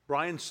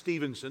Brian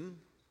Stevenson,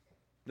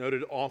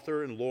 noted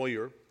author and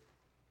lawyer,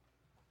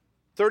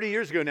 30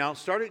 years ago now,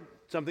 started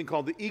something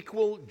called the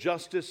Equal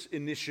Justice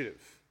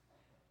Initiative.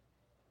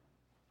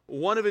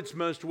 One of its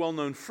most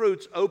well-known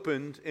fruits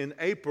opened in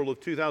April of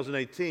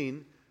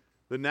 2018,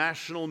 the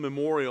National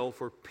Memorial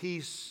for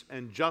Peace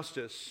and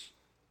Justice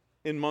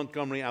in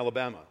Montgomery,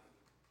 Alabama.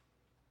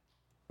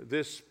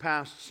 This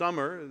past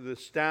summer, the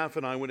staff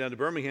and I went down to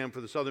Birmingham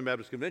for the Southern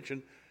Baptist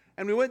Convention,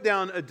 and we went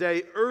down a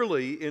day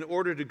early in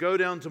order to go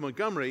down to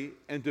Montgomery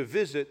and to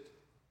visit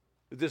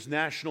this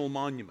national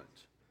monument.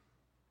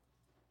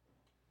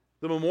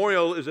 The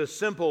memorial is a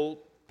simple,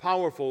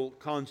 powerful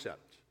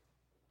concept.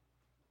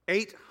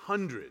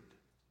 800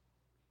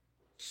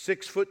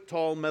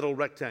 6-foot-tall metal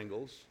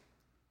rectangles,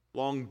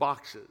 long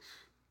boxes,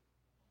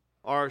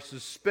 are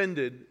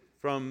suspended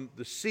from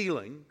the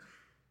ceiling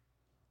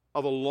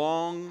of a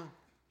long,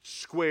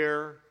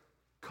 square,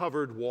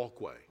 covered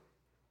walkway.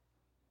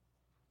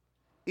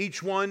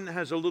 Each one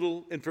has a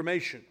little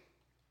information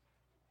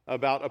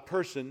about a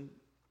person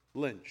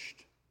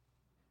lynched.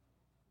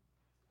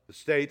 The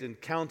state and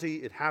county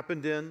it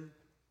happened in,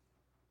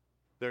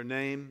 their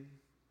name,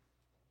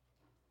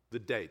 the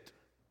date.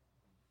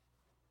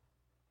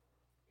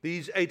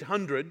 These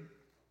 800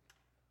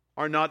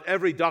 are not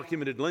every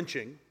documented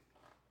lynching.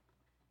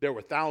 There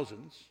were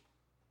thousands.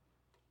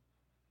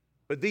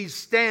 But these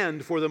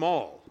stand for them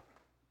all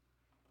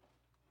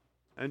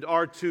and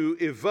are to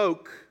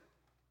evoke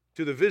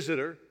to the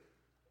visitor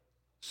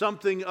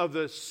something of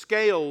the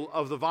scale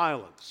of the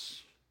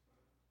violence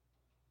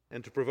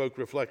and to provoke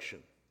reflection.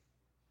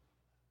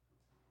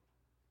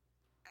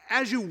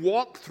 As you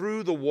walk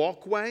through the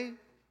walkway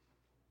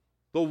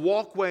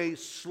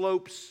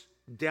slopes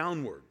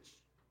downwards.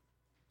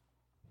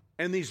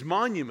 And these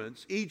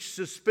monuments, each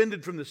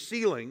suspended from the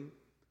ceiling,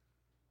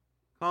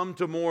 come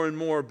to more and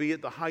more be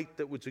at the height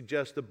that would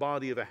suggest the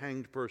body of a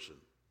hanged person,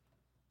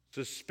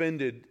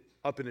 suspended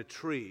up in a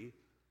tree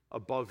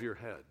above your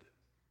head.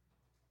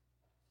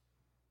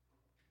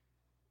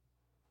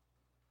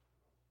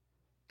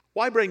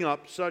 Why bring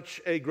up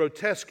such a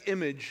grotesque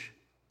image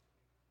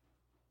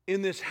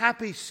in this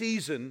happy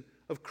season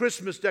of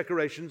Christmas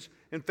decorations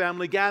and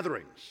family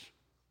gatherings?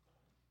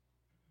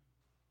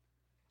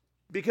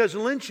 Because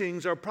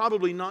lynchings are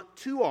probably not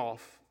too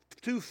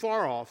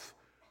far off,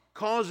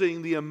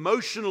 causing the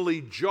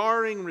emotionally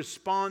jarring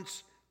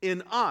response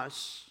in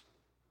us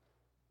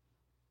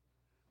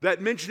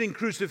that mentioning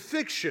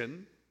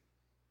crucifixion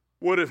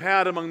would have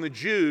had among the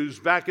Jews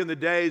back in the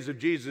days of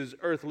Jesus'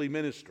 earthly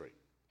ministry.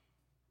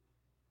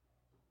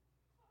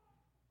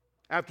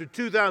 After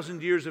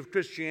 2,000 years of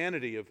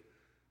Christianity, of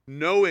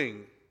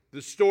knowing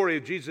the story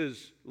of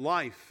Jesus'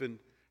 life and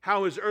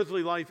how his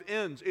earthly life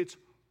ends, it's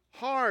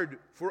hard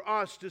for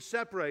us to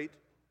separate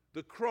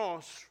the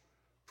cross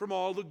from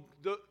all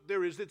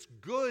there is that's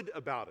good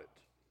about it.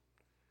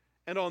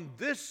 And on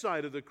this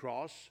side of the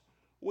cross,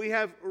 we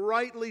have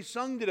rightly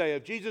sung today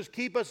of Jesus,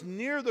 keep us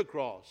near the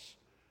cross.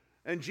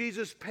 And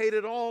Jesus paid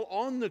it all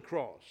on the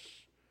cross.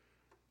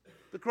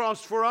 The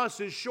cross for us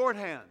is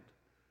shorthand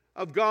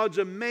of God's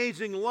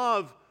amazing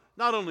love,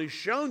 not only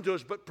shown to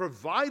us, but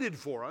provided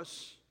for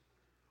us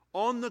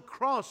on the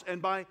cross and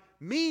by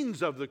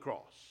means of the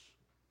cross.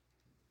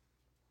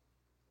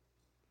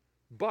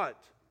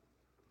 But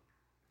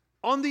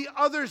on the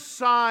other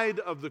side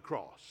of the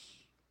cross,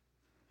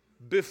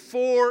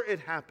 before it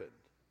happened,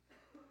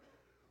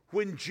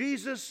 when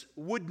Jesus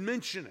would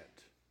mention it,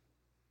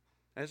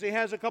 as he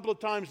has a couple of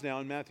times now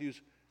in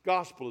Matthew's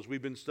gospel as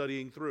we've been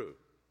studying through,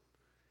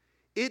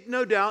 it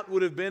no doubt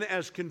would have been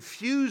as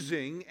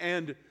confusing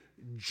and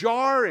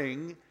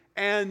jarring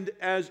and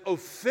as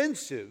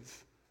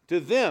offensive to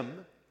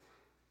them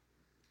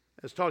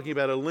as talking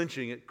about a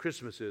lynching at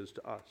Christmas is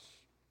to us.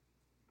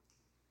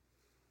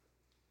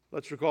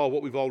 Let's recall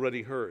what we've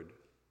already heard.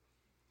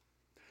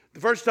 The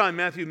first time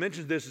Matthew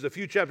mentions this is a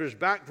few chapters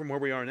back from where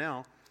we are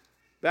now,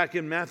 back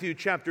in Matthew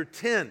chapter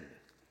 10,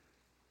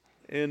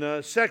 in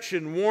a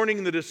section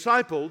warning the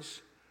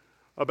disciples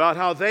about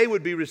how they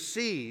would be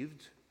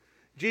received.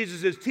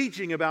 Jesus is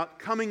teaching about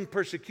coming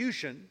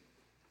persecution,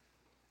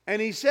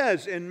 and he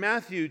says in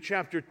Matthew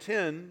chapter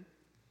 10,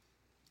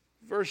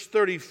 verse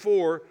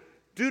 34,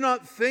 "Do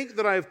not think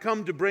that I have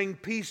come to bring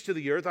peace to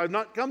the earth. I have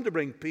not come to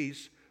bring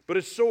peace, but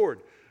a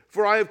sword.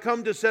 For I have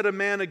come to set a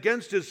man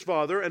against his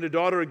father, and a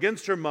daughter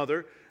against her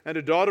mother, and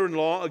a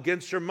daughter-in-law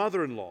against her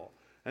mother-in-law.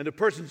 And a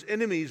person's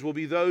enemies will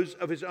be those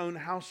of his own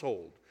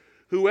household.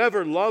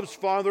 Whoever loves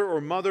father or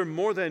mother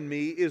more than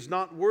me is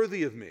not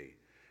worthy of me.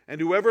 And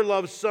whoever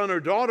loves son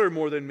or daughter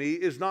more than me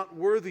is not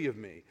worthy of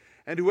me.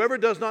 And whoever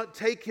does not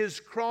take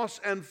his cross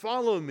and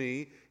follow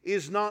me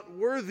is not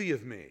worthy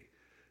of me.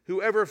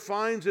 Whoever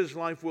finds his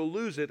life will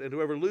lose it, and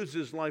whoever loses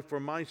his life for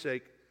my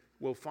sake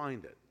will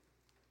find it."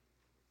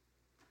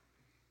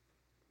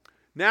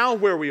 Now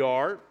where we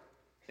are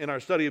in our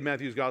study of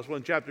Matthew's Gospel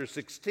in chapter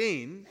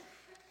 16,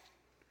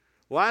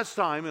 last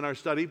time in our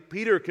study,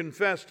 Peter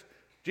confessed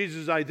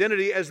Jesus'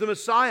 identity as the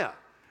Messiah.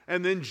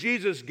 And then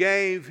Jesus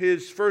gave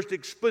his first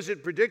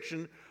explicit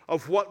prediction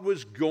of what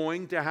was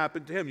going to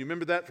happen to him. You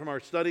remember that from our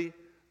study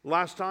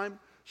last time.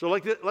 So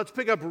let's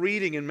pick up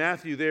reading in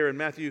Matthew there in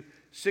Matthew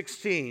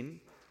 16.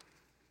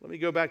 Let me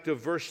go back to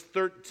verse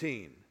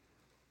 13.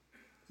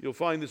 You'll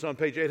find this on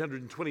page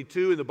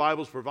 822 in the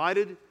Bibles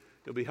provided.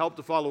 It'll be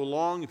helpful to follow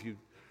along if you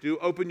do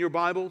open your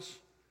Bibles.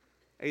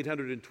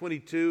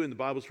 822 in the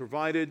Bibles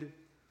provided.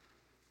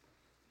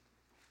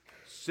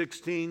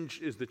 16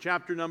 is the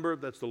chapter number.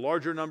 That's the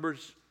larger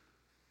numbers.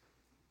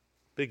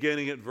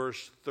 Beginning at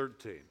verse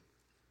 13.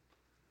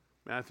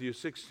 Matthew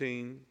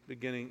 16,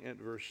 beginning at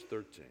verse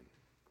 13.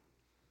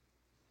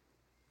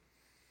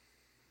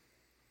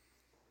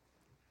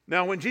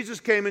 Now, when Jesus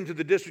came into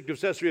the district of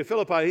Caesarea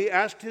Philippi, he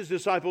asked his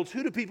disciples,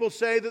 "Who do people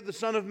say that the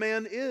Son of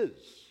Man is?"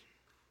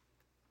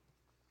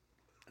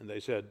 And they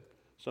said,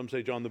 "Some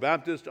say John the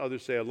Baptist,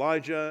 others say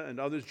Elijah, and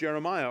others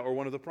Jeremiah or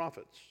one of the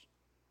prophets."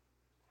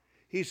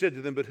 He said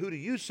to them, "But who do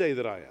you say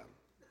that I am?"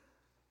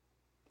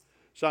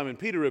 Simon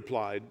Peter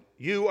replied,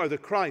 "You are the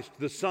Christ,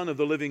 the Son of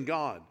the living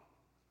God."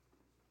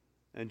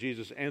 And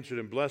Jesus answered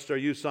him, "Blessed are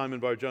you, Simon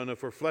Bar-Jonah,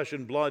 for flesh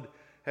and blood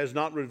has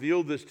not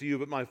revealed this to you,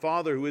 but my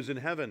Father who is in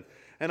heaven.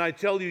 And I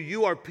tell you,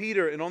 you are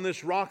Peter, and on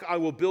this rock I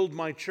will build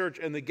my church,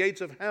 and the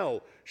gates of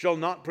hell shall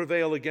not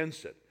prevail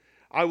against it.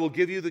 I will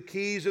give you the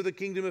keys of the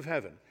kingdom of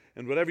heaven,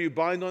 and whatever you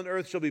bind on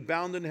earth shall be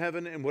bound in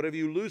heaven, and whatever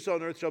you loose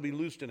on earth shall be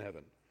loosed in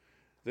heaven."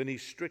 Then he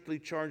strictly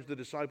charged the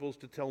disciples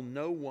to tell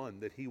no one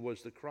that he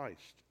was the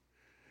Christ.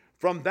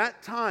 From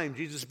that time,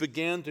 Jesus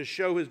began to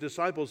show his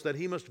disciples that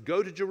he must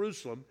go to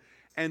Jerusalem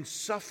and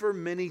suffer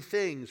many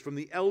things from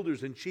the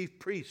elders and chief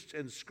priests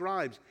and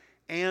scribes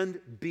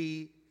and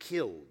be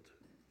killed,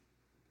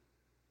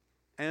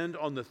 and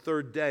on the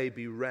third day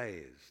be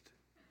raised.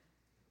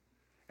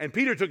 And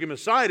Peter took him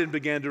aside and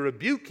began to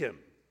rebuke him,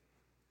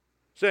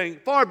 saying,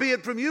 "Far be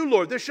it from you,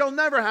 Lord, this shall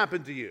never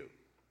happen to you."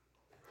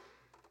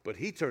 But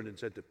he turned and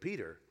said to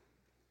Peter,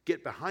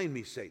 "Get behind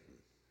me, Satan.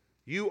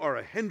 You are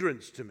a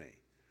hindrance to me,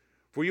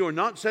 for you are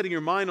not setting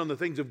your mind on the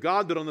things of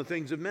God, but on the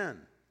things of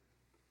men."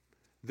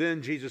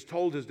 Then Jesus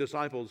told his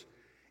disciples,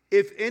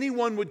 "If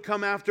anyone would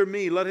come after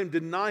me, let him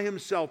deny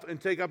himself and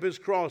take up his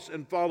cross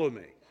and follow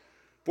me.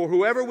 For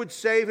whoever would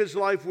save his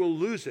life will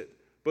lose it,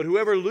 but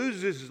whoever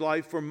loses his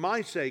life for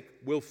my sake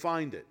will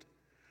find it.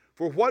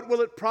 For what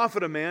will it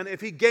profit a man if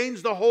he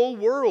gains the whole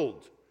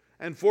world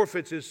and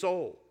forfeits his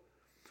soul?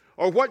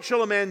 Or what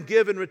shall a man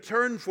give in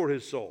return for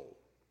his soul?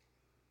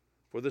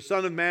 For the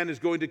Son of Man is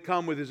going to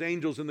come with his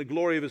angels in the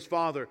glory of his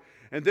Father,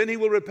 and then he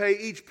will repay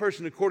each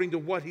person according to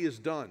what he has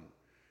done.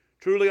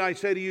 Truly I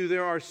say to you,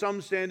 there are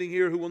some standing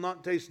here who will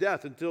not taste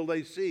death until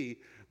they see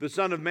the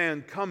Son of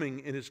Man coming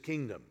in his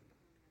kingdom."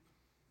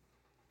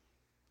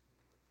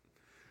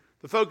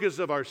 The focus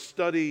of our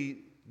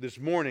study this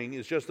morning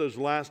is just those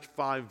last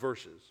 5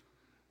 verses,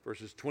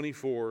 verses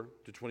 24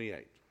 to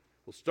 28.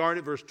 We'll start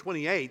at verse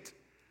 28,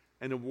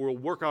 and we'll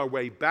work our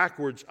way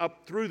backwards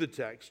up through the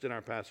text in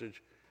our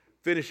passage,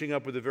 finishing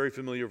up with a very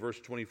familiar verse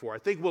 24. I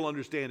think we'll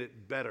understand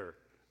it better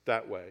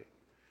that way.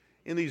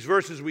 In these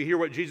verses, we hear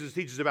what Jesus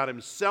teaches about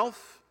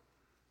himself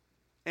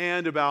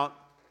and about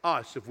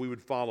us if we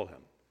would follow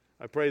him.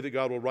 I pray that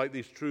God will write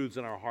these truths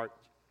in our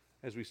hearts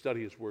as we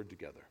study his word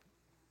together.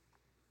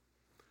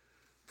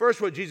 First,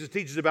 what Jesus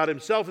teaches about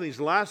himself in these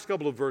last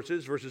couple of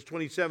verses, verses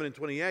 27 and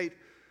 28,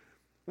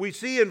 we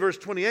see in verse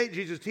 28,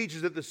 Jesus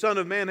teaches that the Son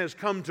of Man has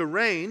come to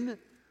reign,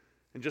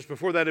 and just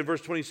before that in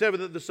verse 27,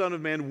 that the Son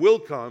of Man will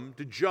come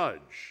to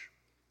judge.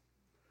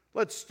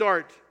 Let's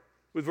start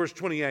with verse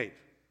 28,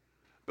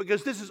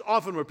 because this is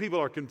often where people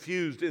are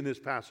confused in this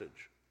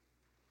passage.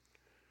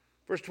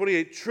 Verse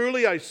 28,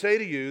 "Truly I say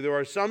to you, there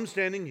are some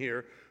standing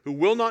here who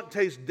will not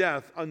taste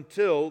death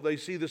until they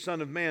see the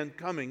Son of Man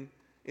coming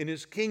in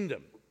his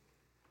kingdom."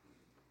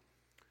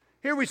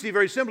 Here we see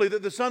very simply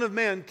that the Son of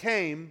Man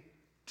came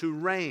to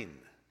reign.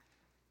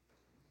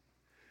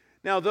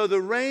 Now, though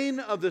the reign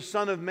of the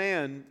Son of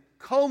Man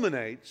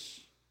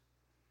culminates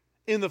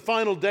in the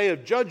final day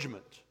of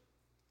judgment,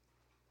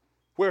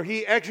 where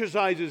he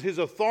exercises his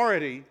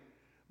authority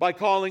by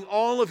calling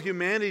all of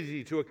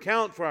humanity to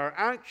account for our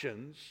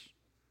actions,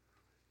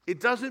 it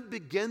doesn't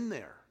begin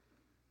there.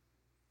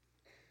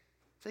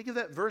 Think of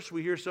that verse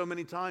we hear so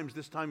many times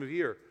this time of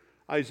year,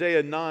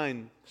 Isaiah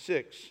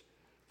 9:6.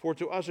 "For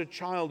to us a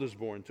child is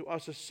born, to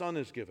us a son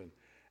is given,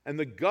 and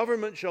the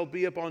government shall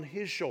be upon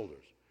his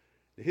shoulders.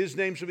 His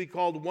name shall be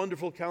called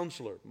Wonderful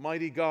Counselor,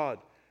 Mighty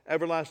God,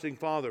 Everlasting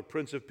Father,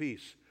 Prince of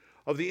Peace.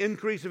 Of the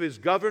increase of his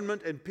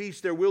government and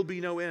peace there will be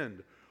no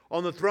end.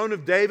 On the throne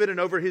of David and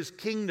over his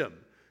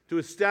kingdom, to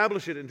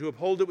establish it and to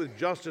uphold it with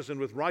justice and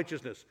with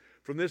righteousness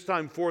from this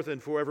time forth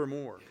and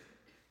forevermore."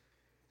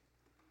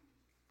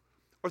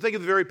 Or think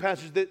of the very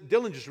passage that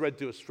Dylan just read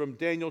to us from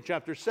Daniel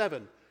chapter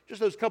 7. Just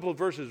those couple of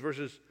verses,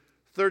 verses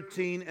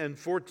 13 and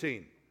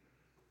 14,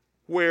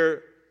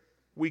 where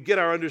we get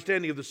our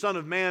understanding of the Son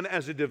of Man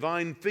as a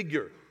divine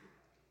figure.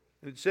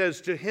 And it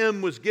says, "To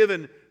him was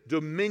given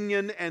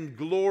dominion and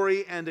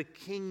glory and a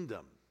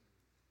kingdom."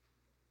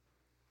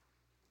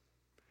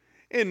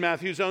 In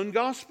Matthew's own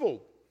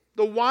gospel,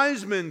 the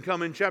wise men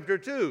come in chapter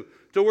 2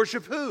 to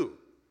worship who?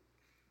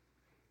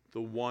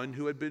 The one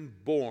who had been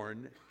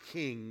born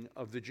King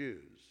of the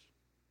Jews.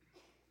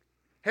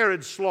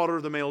 Herod's slaughter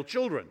of the male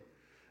children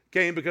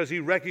came because he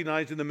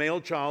recognized in the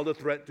male child a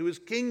threat to his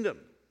kingdom.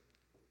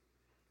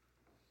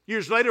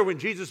 Years later, when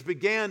Jesus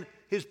began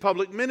his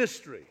public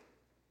ministry,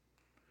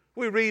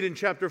 we read in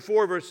chapter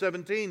 4, verse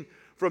 17,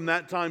 from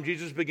that time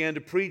Jesus began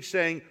to preach,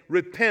 saying,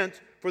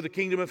 "Repent, for the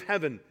kingdom of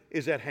heaven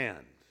is at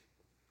hand."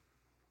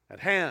 At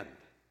hand.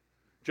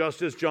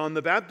 Just as John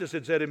the Baptist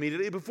had said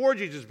immediately before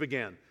Jesus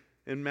began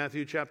in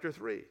Matthew chapter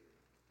 3.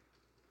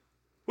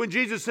 When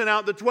Jesus sent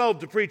out the 12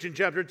 to preach in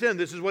chapter 10,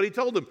 this is what he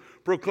told them: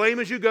 "Proclaim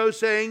as you go,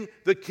 saying,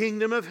 the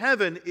kingdom of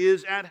heaven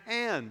is at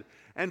hand."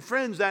 And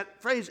friends,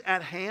 that phrase,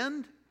 "at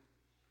hand,"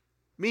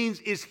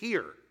 means is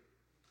here.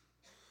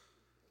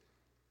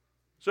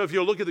 So if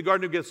you'll look at the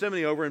Garden of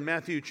Gethsemane over in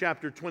Matthew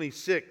chapter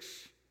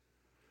 26,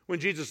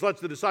 when Jesus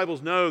lets the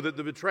disciples know that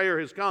the betrayer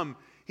has come,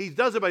 he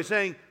does it by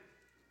saying,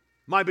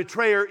 "My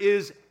betrayer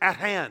is at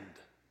hand."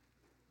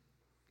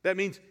 That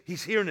means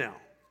he's here now.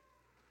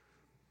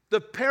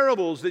 The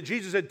parables that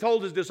Jesus had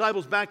told his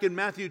disciples back in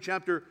Matthew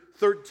chapter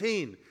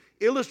 13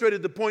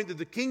 illustrated the point that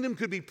the kingdom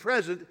could be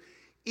present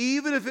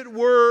even if it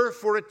were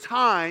for a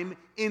time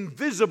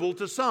invisible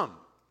to some.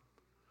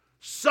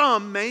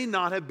 Some may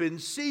not have been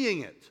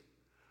seeing it,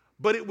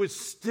 but it was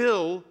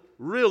still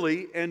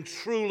really and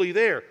truly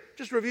there.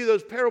 Just review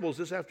those parables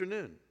this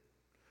afternoon.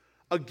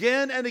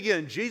 Again and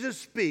again, Jesus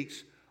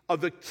speaks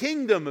of the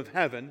kingdom of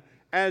heaven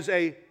as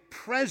a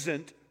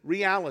present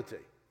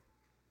reality.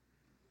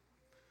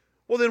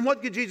 Well, then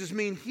what could Jesus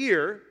mean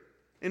here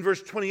in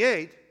verse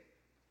 28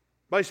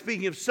 by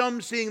speaking of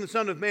some seeing the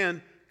Son of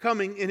Man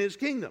coming in his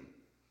kingdom?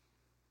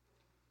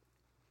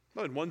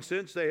 Well, in one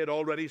sense, they had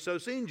already so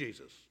seen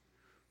Jesus.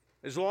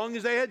 As long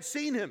as they had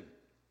seen him,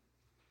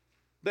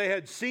 they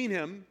had seen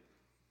him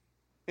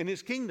in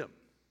his kingdom.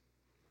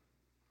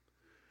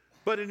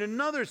 But in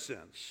another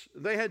sense,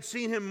 they had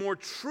seen him more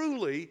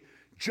truly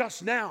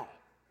just now,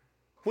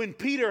 when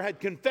Peter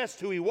had confessed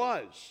who he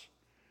was.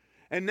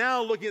 And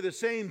now, looking at the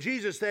same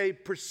Jesus, they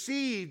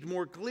perceived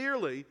more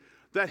clearly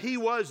that he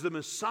was the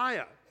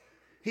Messiah.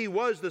 He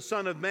was the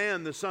Son of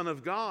Man, the Son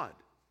of God.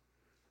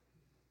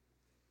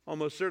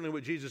 Almost certainly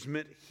what Jesus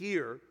meant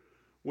here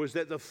was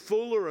that the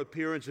fuller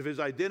appearance of his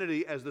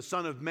identity as the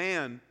Son of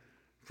Man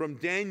from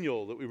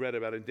Daniel that we read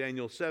about in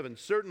Daniel 7,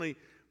 certainly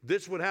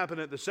this would happen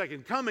at the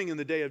second coming in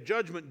the day of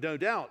judgment, no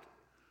doubt.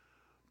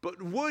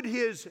 But would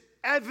his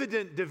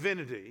evident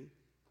divinity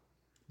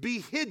be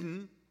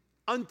hidden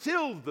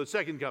until the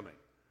second coming,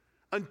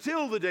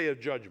 until the day of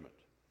judgment?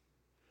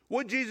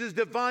 Would Jesus'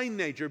 divine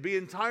nature be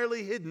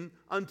entirely hidden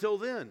until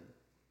then?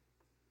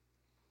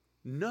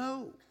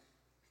 No.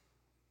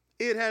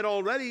 It had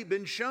already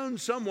been shown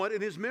somewhat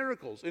in his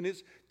miracles, in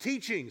his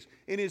teachings,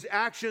 in his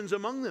actions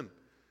among them.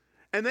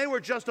 And they were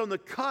just on the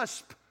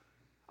cusp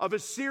of a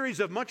series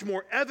of much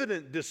more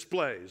evident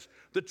displays.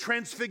 The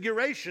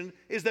transfiguration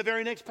is the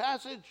very next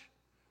passage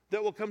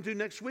that we'll come to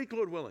next week,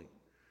 Lord willing.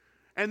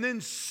 And then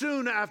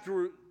soon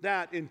after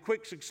that, in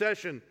quick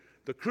succession,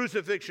 the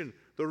crucifixion,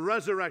 the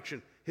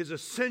resurrection, his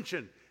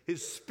ascension,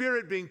 his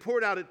Spirit being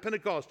poured out at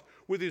Pentecost,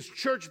 with his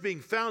church being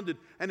founded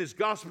and his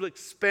gospel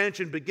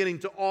expansion beginning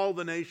to all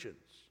the nations.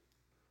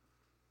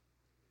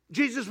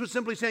 Jesus was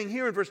simply saying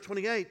here in verse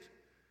 28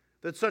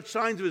 that such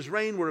signs of his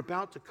reign were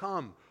about to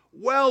come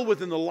well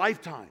within the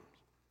lifetimes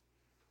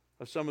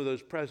of some of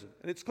those present.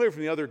 And it's clear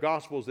from the other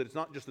Gospels that it's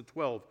not just the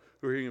 12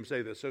 who are hearing him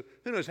say this. So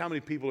who knows how many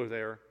people are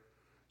there?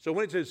 So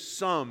when it says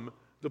some,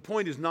 the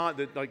point is not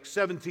that like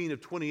 17 of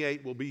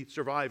 28 will be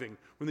surviving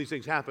when these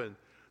things happen.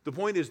 The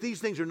point is these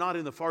things are not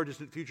in the far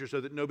distant future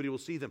so that nobody will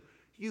see them.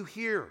 You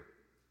here,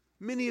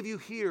 many of you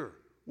here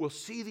will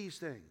see these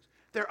things.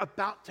 They're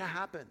about to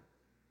happen.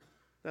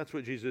 That's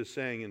what Jesus is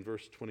saying in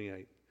verse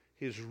 28.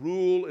 His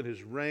rule and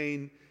his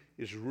reign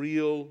is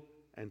real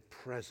and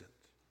present.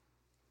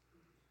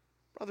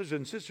 Brothers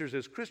and sisters,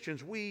 as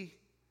Christians, we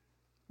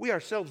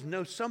ourselves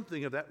know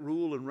something of that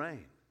rule and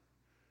reign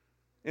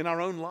in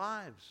our own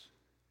lives,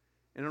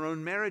 in our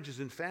own marriages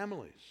and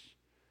families,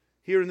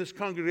 here in this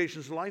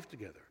congregation's life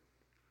together.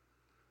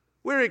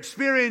 We're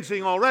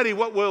experiencing already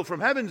what will, from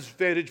heaven's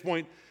vantage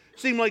point,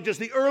 seem like just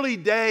the early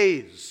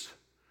days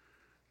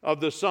of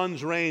the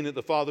Son's reign at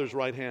the Father's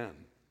right hand.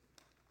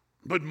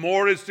 But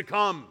more is to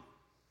come.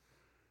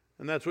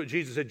 And that's what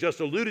Jesus had just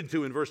alluded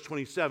to in verse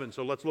 27.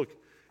 So let's look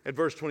at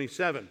verse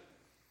 27.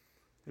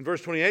 In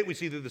verse 28, we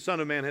see that the Son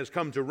of Man has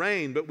come to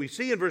reign. But we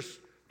see in verse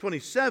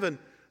 27,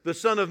 the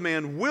Son of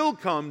Man will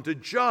come to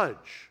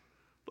judge.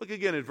 Look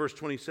again at verse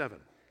 27.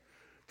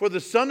 For the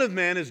Son of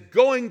Man is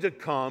going to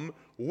come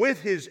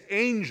with his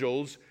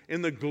angels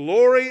in the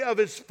glory of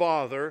his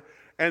Father,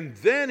 and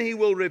then he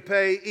will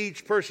repay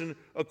each person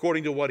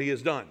according to what he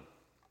has done.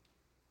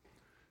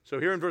 So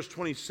here in verse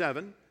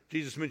 27,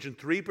 Jesus mentioned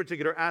three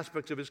particular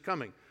aspects of his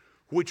coming,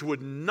 which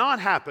would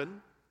not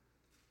happen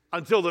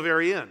until the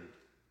very end.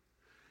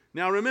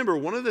 Now remember,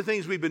 one of the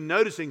things we've been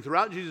noticing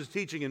throughout Jesus'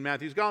 teaching in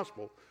Matthew's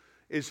gospel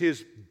is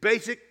his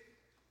basic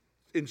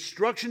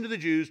instruction to the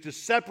Jews to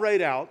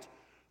separate out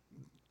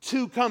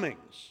two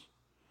comings.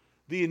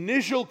 The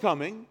initial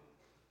coming,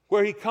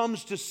 where he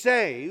comes to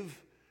save,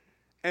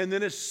 and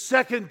then a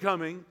second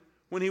coming,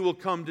 when he will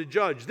come to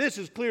judge. This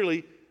is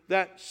clearly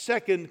that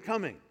second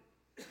coming.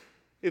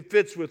 It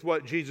fits with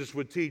what Jesus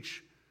would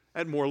teach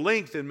at more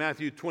length in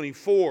Matthew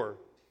 24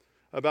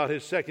 about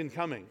his second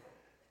coming.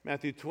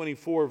 Matthew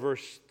 24,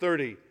 verse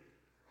 30.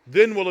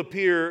 Then will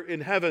appear in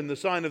heaven the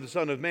sign of the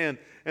Son of Man,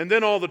 and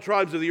then all the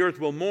tribes of the earth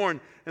will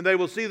mourn, and they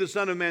will see the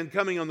Son of Man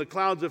coming on the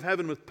clouds of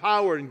heaven with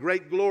power and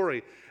great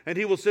glory. And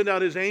he will send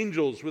out his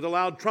angels with a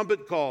loud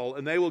trumpet call,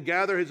 and they will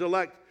gather his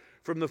elect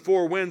from the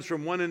four winds,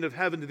 from one end of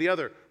heaven to the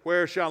other.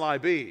 Where shall I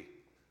be?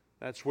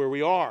 That's where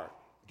we are,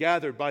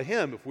 gathered by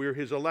him, if we're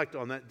his elect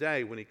on that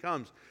day when he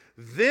comes.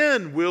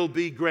 Then will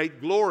be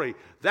great glory.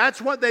 That's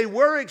what they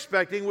were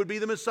expecting would be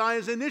the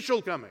Messiah's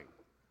initial coming.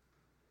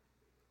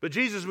 But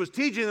Jesus was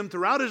teaching them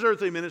throughout his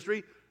earthly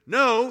ministry,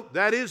 no,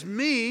 that is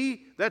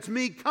me. That's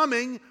me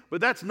coming, but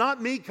that's not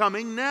me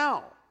coming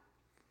now.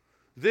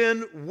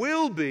 Then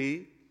will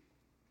be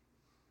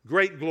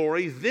great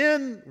glory.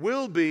 Then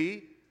will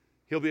be,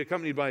 he'll be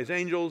accompanied by his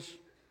angels.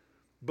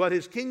 But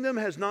his kingdom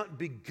has not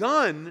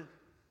begun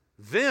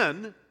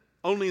then,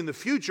 only in the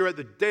future at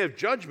the day of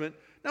judgment.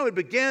 No, it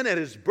began at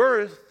his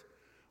birth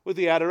with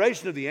the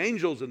adoration of the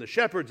angels and the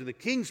shepherds and the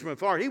kings from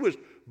afar. He was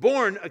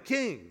born a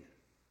king.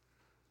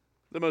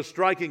 The most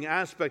striking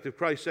aspect of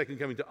Christ's second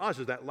coming to us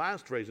is that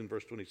last phrase in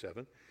verse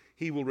 27.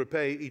 He will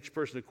repay each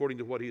person according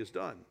to what he has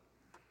done.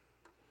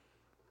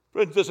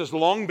 Friends, this has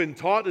long been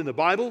taught in the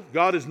Bible.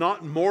 God is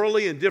not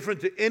morally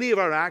indifferent to any of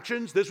our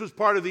actions. This was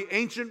part of the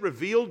ancient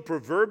revealed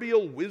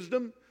proverbial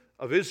wisdom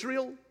of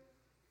Israel.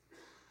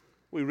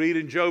 We read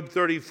in Job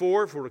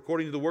 34, for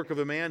according to the work of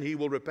a man, he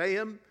will repay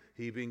him,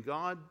 he being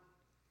God.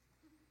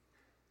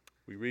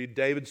 We read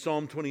David's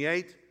Psalm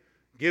 28,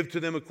 give to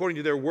them according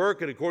to their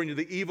work and according to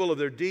the evil of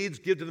their deeds,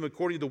 give to them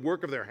according to the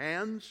work of their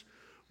hands.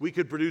 We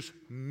could produce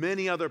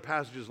many other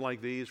passages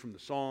like these from the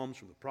Psalms,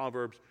 from the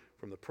Proverbs,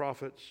 from the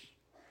prophets.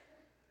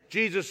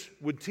 Jesus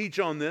would teach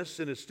on this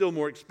in a still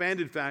more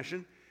expanded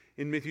fashion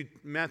in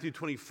Matthew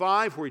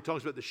 25, where he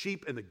talks about the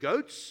sheep and the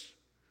goats.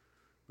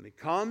 When he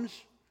comes,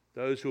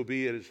 those who will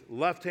be at his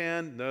left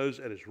hand, those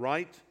at his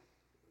right.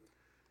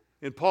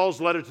 In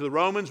Paul's letter to the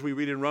Romans, we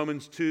read in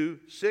Romans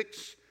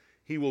 2:6,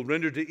 he will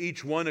render to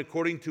each one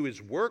according to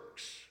his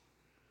works.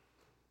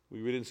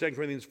 We read in 2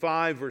 Corinthians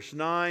 5, verse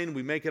 9,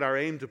 we make it our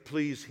aim to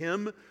please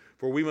him,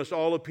 for we must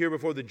all appear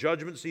before the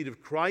judgment seat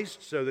of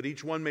Christ, so that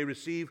each one may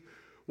receive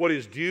what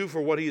is due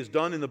for what he has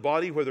done in the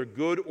body, whether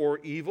good or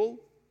evil.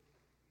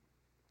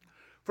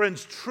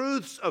 Friends,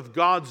 truths of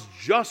God's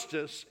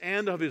justice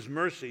and of his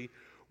mercy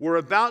were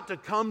about to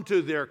come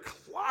to their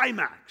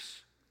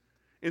climax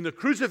in the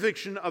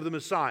crucifixion of the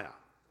Messiah,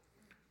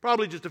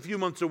 probably just a few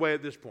months away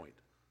at this point.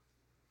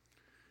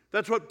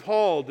 That's what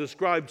Paul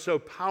described so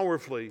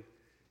powerfully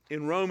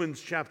in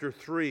Romans chapter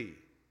 3,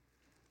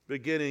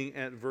 beginning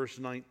at verse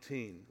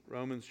 19.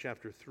 Romans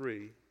chapter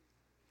 3,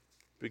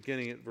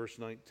 beginning at verse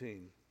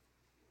 19.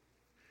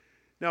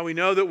 Now we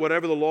know that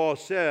whatever the law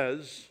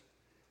says,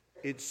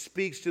 it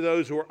speaks to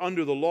those who are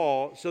under the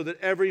law, so that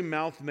every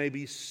mouth may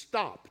be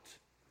stopped,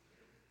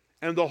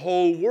 and the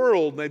whole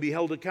world may be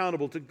held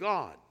accountable to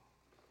God.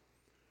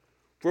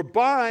 For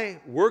by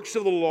works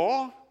of the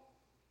law,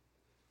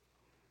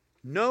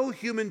 no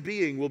human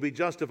being will be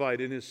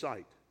justified in his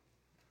sight,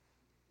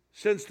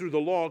 since through the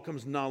law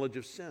comes knowledge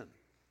of sin.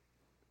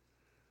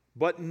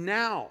 But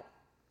now,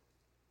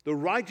 the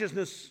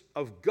righteousness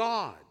of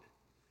God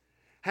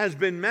has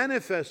been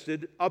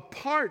manifested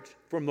apart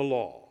from the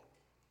law,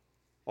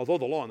 although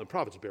the law and the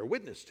prophets bear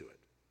witness to it.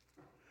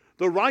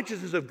 The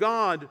righteousness of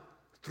God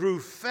through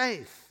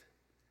faith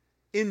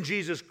in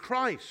Jesus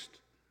Christ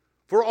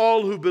for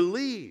all who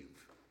believe.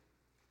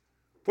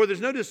 For there's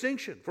no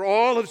distinction. For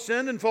all have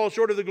sinned and fall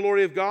short of the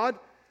glory of God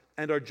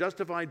and are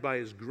justified by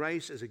his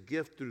grace as a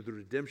gift through the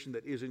redemption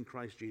that is in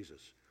Christ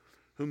Jesus,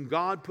 whom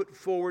God put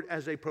forward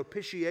as a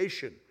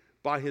propitiation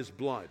by his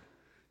blood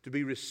to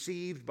be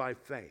received by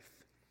faith.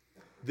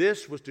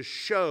 This was to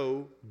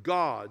show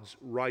God's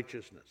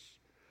righteousness,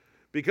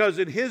 because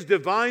in his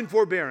divine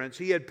forbearance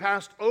he had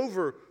passed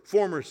over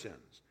former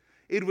sins.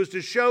 It was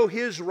to show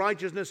his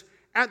righteousness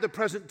at the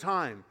present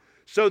time,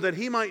 so that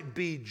he might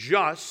be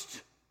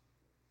just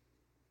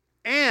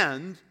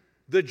and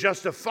the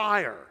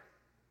justifier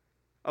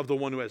of the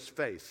one who has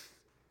faith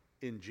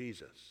in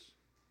Jesus.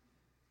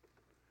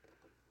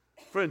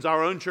 Friends,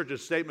 our own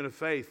church's statement of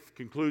faith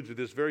concludes with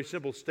this very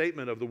simple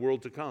statement of the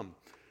world to come.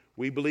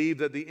 We believe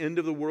that the end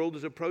of the world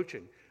is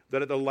approaching,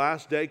 that at the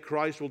last day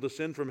Christ will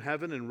descend from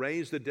heaven and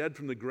raise the dead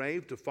from the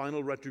grave to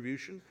final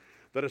retribution,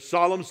 that a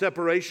solemn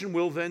separation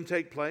will then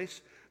take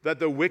place, that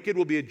the wicked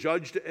will be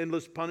adjudged to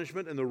endless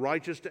punishment and the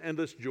righteous to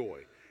endless joy,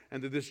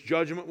 and that this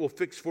judgment will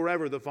fix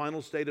forever the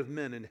final state of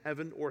men in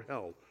heaven or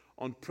hell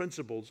on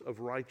principles of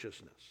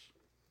righteousness.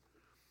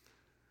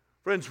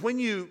 Friends, when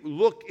you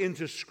look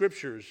into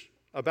scriptures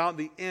about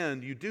the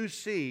end, you do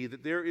see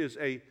that there is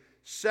a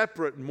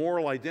separate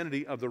moral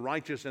identity of the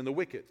righteous and the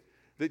wicked,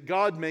 that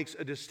God makes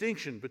a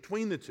distinction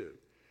between the two.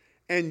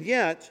 And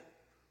yet,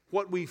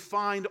 what we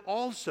find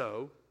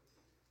also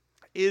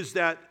is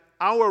that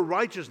our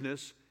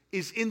righteousness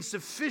is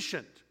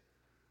insufficient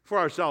for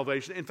our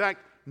salvation. In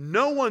fact,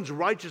 no one's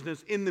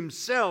righteousness in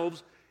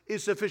themselves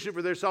is sufficient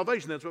for their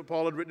salvation. That's what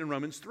Paul had written in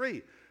Romans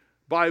 3.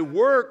 By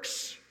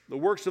works, the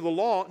works of the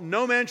law,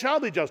 no man shall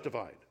be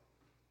justified.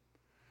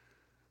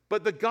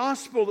 But the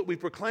gospel that we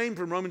proclaim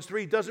from Romans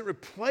 3 doesn't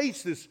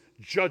replace this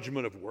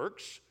judgment of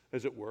works,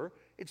 as it were.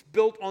 It's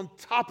built on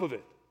top of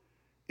it.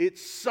 It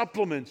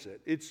supplements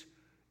it. It's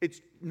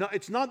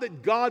not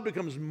that God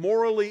becomes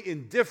morally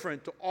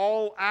indifferent to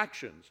all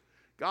actions.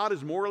 God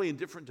is morally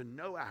indifferent to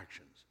no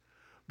actions.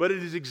 But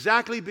it is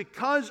exactly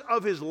because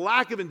of his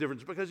lack of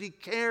indifference, because he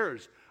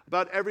cares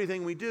about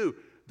everything we do,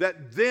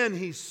 that then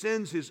he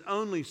sends his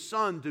only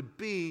Son to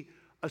be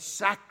a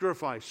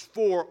sacrifice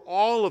for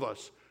all of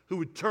us who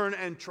would turn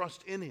and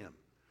trust in him.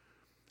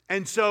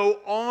 And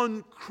so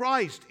on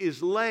Christ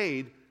is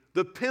laid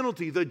the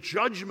penalty, the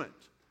judgment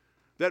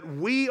that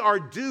we are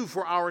due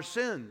for our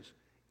sins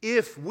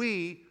if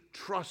we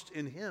trust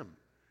in him.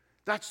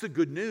 That's the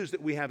good news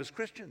that we have as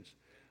Christians.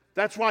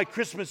 That's why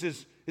Christmas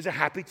is a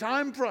happy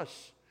time for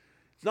us.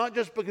 It's not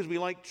just because we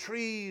like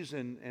trees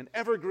and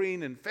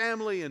evergreen and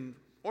family and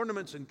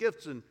ornaments and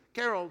gifts and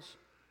carols,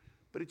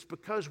 but it's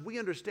because we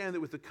understand that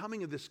with the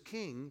coming of this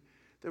King,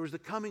 there was the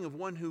coming of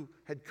one who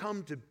had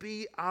come to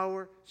be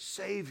our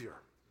Savior.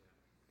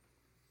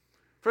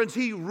 Friends,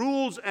 he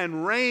rules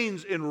and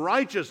reigns in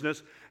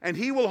righteousness, and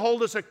he will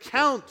hold us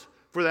account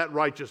for that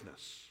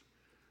righteousness.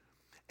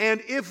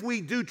 And if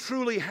we do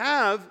truly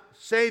have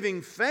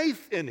saving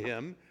faith in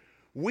him,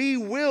 we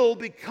will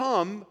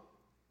become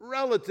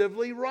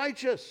relatively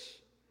righteous.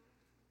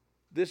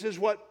 This is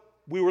what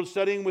we were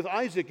studying with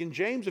Isaac in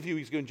James a few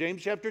weeks ago, in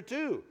James chapter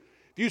 2.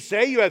 If you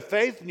say you have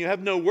faith and you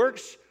have no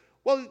works,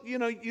 well,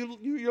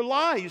 you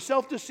lie, you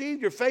self-deceive,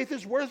 your faith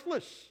is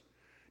worthless.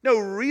 No,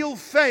 real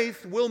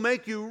faith will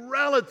make you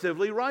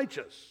relatively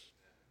righteous,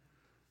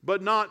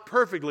 but not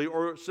perfectly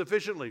or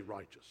sufficiently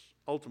righteous,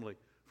 ultimately,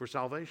 for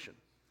salvation.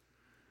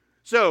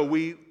 So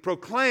we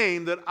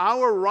proclaim that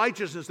our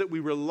righteousness that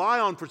we rely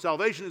on for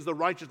salvation is the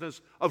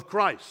righteousness of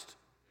Christ,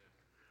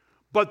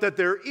 but that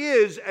there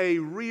is a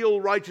real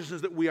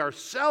righteousness that we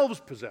ourselves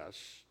possess,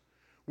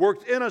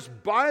 worked in us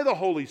by the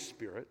Holy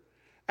Spirit,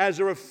 as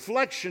a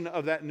reflection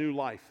of that new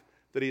life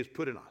that he has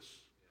put in us.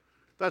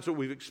 That's what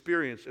we've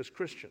experienced as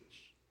Christians.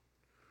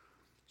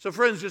 So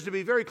friends, just to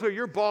be very clear,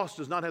 your boss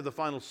does not have the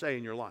final say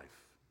in your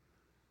life.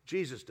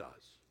 Jesus does.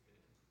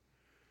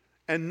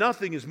 And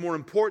nothing is more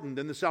important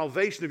than the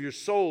salvation of your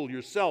soul,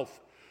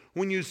 yourself,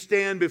 when you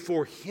stand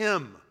before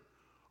him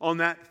on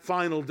that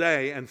final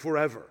day and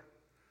forever.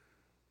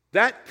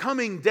 That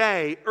coming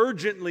day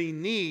urgently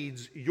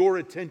needs your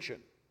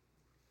attention.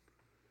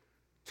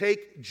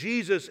 Take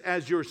Jesus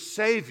as your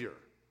Savior,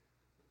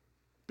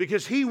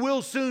 because he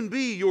will soon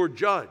be your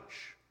judge.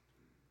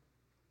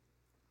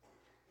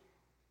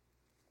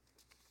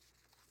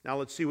 Now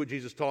let's see what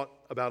Jesus taught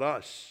about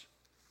us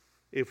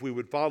if we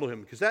would follow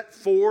him. Because that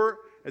 4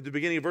 at the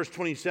beginning of verse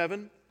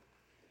 27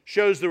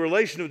 shows the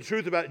relation of the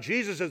truth about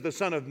Jesus as the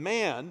Son of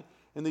Man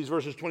in these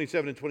verses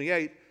 27 and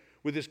 28,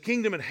 with his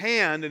kingdom at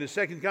hand and his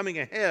second coming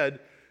ahead,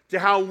 to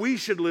how we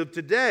should live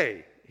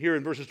today, here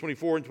in verses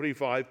 24 and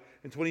 25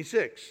 and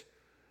 26.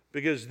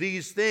 Because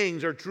these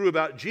things are true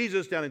about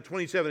Jesus down in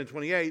 27 and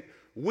 28,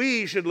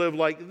 we should live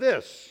like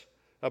this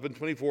up in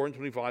 24 and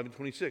 25 and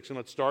 26. And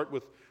let's start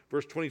with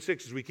verse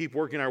 26 as we keep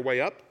working our way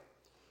up.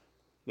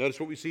 Notice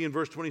what we see in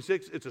verse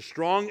 26. It's a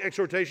strong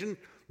exhortation,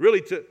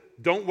 really, to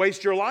don't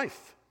waste your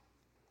life.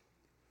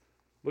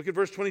 Look at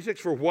verse 26.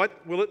 For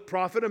what will it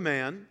profit a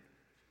man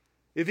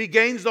if he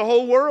gains the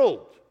whole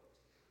world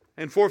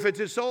and forfeits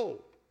his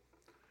soul?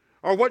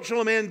 Or what shall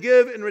a man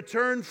give in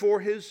return for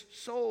his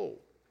soul?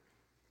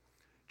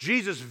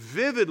 Jesus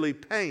vividly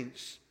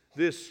paints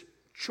this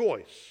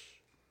choice.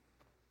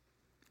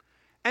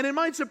 And it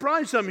might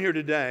surprise some here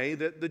today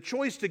that the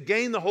choice to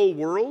gain the whole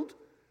world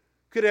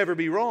could ever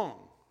be wrong.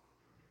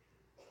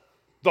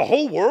 The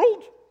whole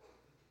world?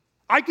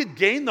 I could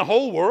gain the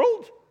whole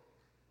world?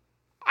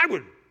 I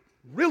would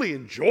really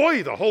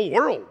enjoy the whole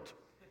world.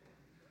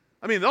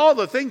 I mean, all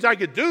the things I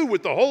could do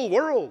with the whole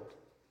world.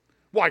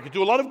 Well, I could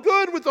do a lot of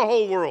good with the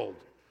whole world.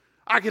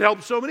 I could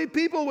help so many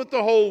people with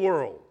the whole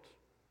world.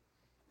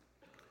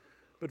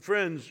 But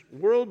friends,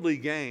 worldly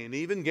gain,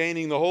 even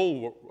gaining the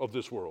whole of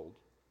this world,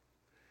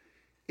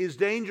 is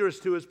dangerous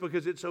to us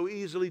because it so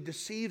easily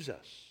deceives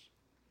us.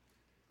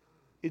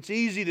 It's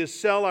easy to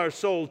sell our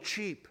soul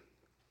cheap,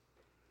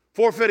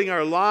 forfeiting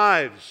our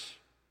lives,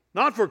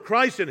 not for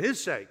Christ and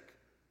his sake,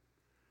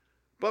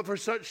 but for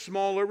such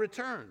smaller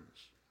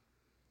returns,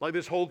 like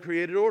this whole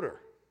created order,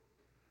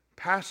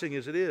 passing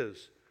as it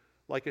is,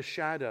 like a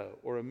shadow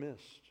or a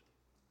mist.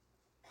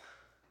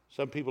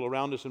 Some people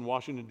around us in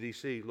Washington,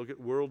 D.C. look at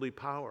worldly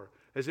power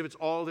as if it's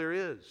all there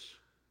is.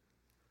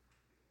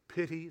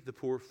 Pity the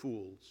poor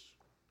fools.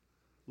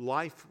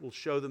 Life will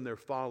show them their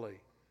folly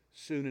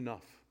soon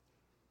enough,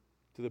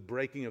 to the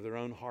breaking of their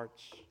own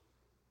hearts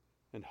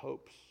and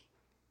hopes.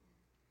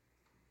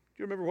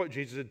 Do you remember what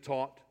Jesus had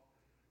taught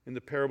in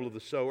the parable of the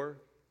sower?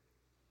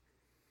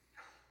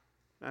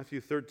 Matthew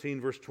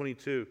 13, verse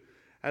 22.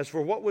 As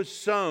for what was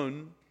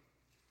sown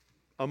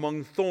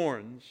among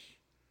thorns.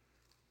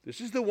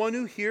 This is the one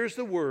who hears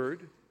the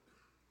word,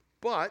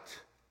 but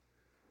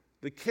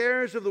the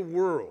cares of the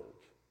world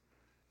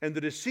and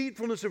the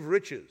deceitfulness of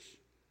riches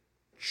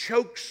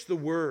chokes the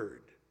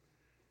word,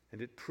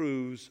 and it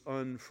proves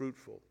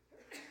unfruitful.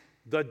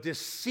 The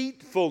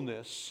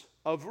deceitfulness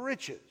of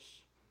riches.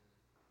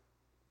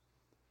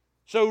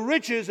 So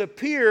riches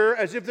appear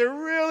as if they're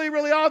really,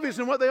 really obvious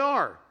in what they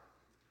are.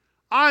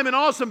 I'm an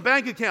awesome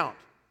bank account.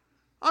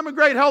 I'm a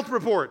great health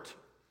report.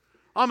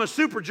 I'm a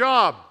super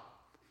job.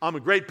 I'm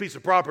a great piece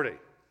of property.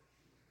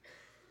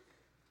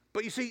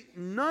 But you see,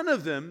 none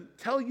of them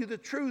tell you the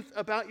truth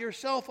about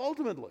yourself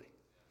ultimately.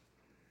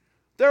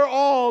 They're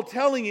all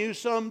telling you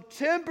some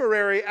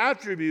temporary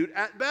attribute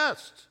at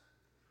best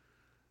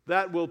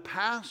that will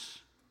pass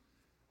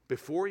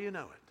before you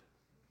know it.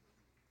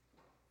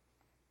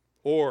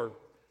 Or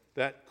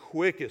that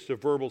quickest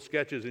of verbal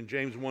sketches in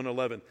James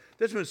 1:11.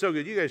 This one's so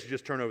good, you guys should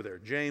just turn over there.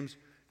 James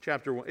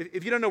chapter 1.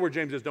 If you don't know where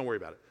James is, don't worry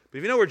about it. But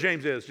if you know where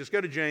James is, just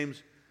go to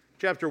James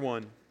chapter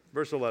 1,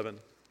 verse 11.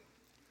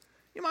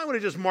 You might want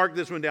to just mark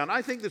this one down.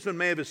 I think this one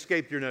may have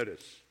escaped your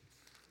notice.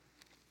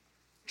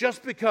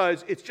 Just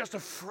because it's just a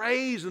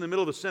phrase in the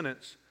middle of a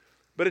sentence,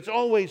 but it's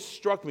always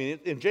struck me,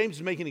 and James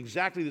is making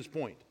exactly this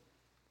point.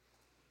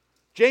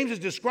 James is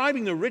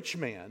describing the rich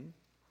man,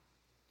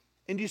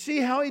 and you see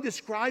how he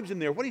describes him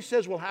there? What he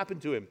says will happen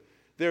to him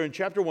there in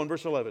chapter 1,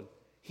 verse 11.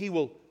 He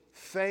will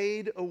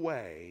fade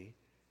away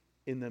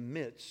in the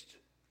midst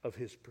of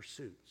his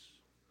pursuits.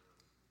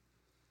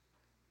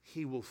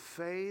 He will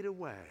fade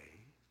away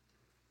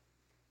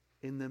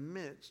in the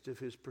midst of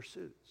his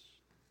pursuits.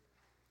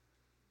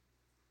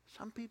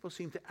 Some people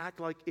seem to act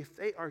like if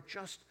they are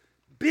just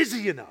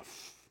busy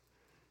enough,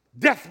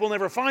 death will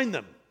never find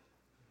them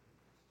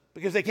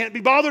because they can't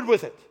be bothered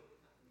with it.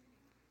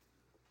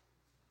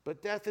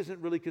 But death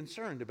isn't really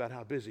concerned about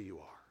how busy you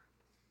are.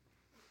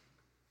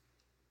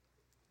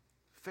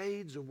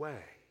 Fades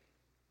away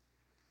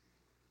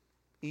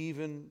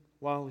even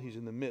while he's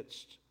in the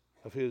midst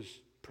of his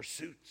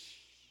pursuits.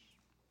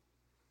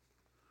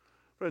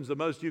 Friends, the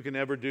most you can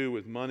ever do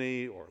with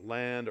money or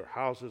land or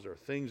houses or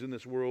things in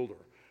this world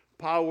or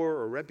power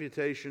or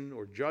reputation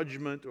or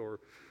judgment or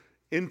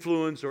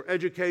influence or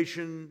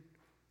education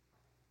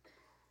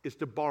is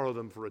to borrow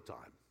them for a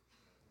time.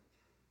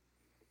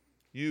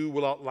 You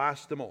will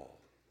outlast them all.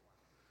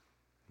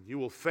 You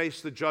will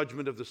face the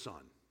judgment of the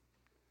Son.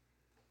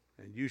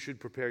 And you should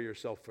prepare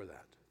yourself for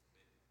that.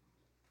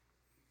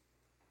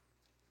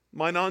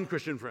 My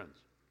non-Christian friends,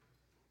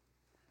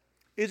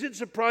 is it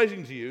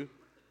surprising to you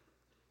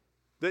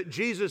that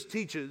Jesus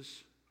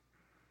teaches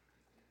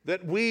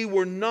that we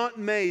were not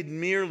made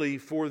merely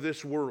for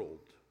this world?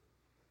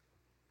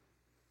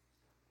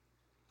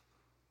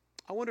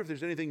 I wonder if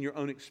there's anything in your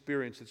own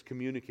experience that's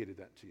communicated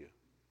that to you.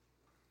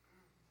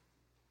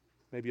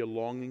 Maybe a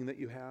longing that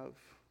you have.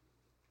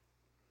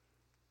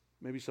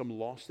 Maybe some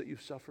loss that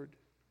you've suffered.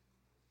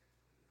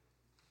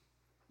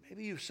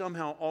 Maybe you've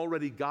somehow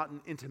already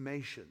gotten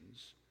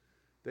intimations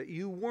that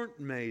you weren't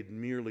made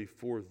merely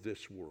for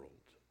this world.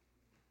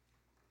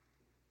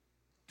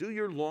 Do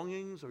your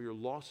longings or your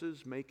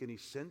losses make any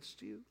sense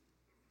to you?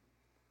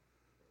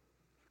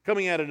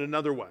 Coming at it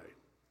another way,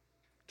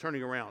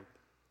 turning around,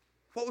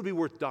 what would be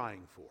worth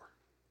dying for?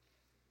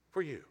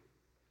 For you.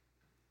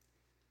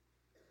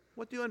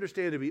 What do you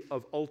understand to be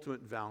of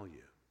ultimate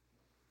value?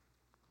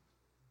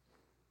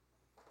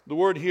 The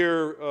word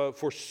here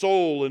for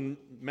soul in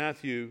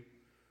Matthew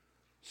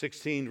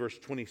 16, verse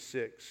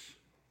 26,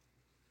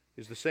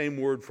 is the same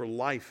word for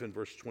life in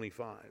verse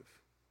 25.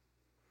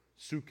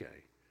 Suke.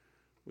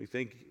 We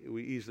think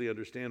we easily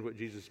understand what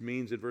Jesus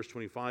means in verse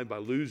 25 by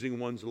losing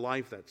one's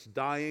life, that's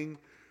dying,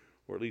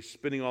 or at least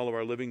spending all of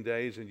our living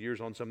days and years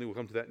on something. We'll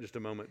come to that in just a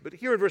moment. But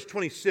here in verse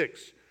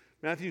 26,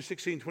 Matthew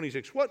 16,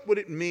 26, what would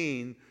it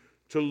mean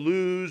to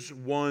lose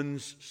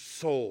one's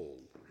soul?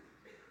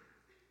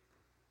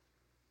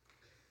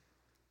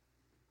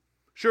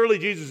 Surely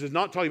Jesus is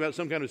not talking about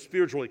some kind of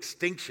spiritual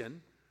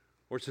extinction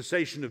or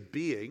cessation of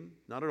being,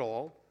 not at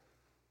all.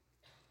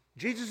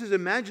 Jesus is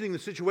imagining the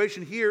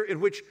situation here in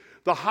which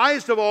the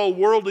highest of all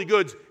worldly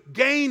goods,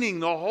 gaining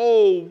the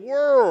whole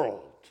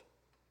world,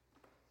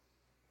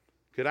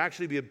 could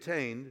actually be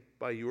obtained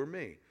by you or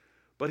me.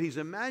 But he's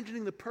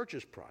imagining the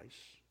purchase price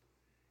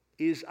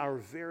is our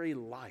very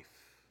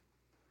life,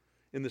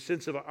 in the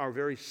sense of our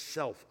very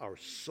self, our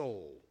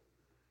soul.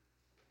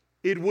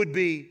 It would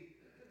be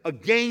a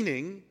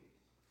gaining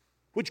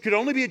which could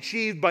only be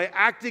achieved by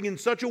acting in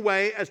such a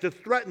way as to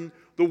threaten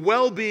the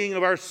well-being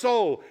of our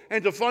soul.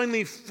 And to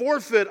finally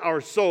forfeit our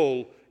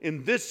soul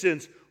in this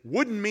sense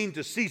wouldn't mean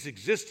to cease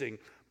existing,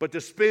 but to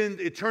spend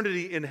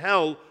eternity in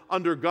hell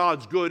under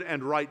God's good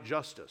and right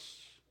justice.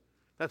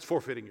 That's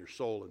forfeiting your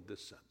soul in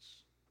this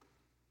sense.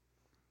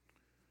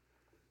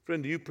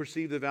 Friend, do you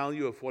perceive the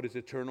value of what is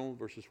eternal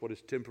versus what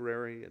is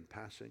temporary and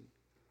passing?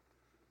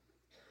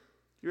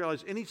 You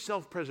realize any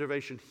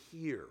self-preservation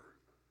here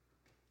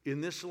in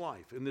this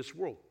life, in this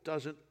world,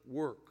 doesn't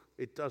work.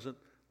 It doesn't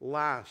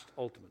last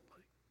ultimately.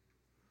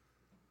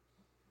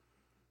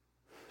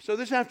 So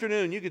this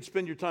afternoon, you could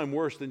spend your time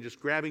worse than just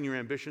grabbing your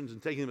ambitions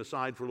and taking them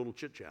aside for a little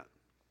chit-chat.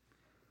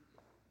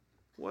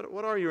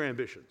 What are your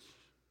ambitions?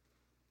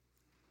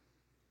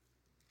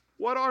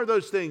 What are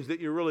those things that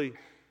you're really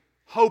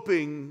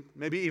hoping,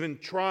 maybe even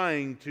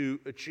trying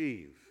to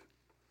achieve?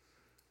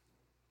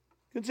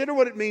 Consider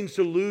what it means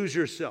to lose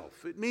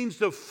yourself. It means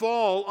to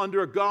fall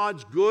under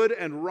God's good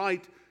and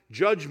right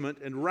judgment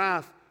and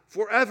wrath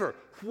forever.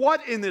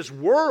 What in this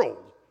world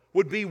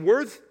would be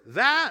worth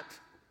that?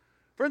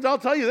 Friends, I'll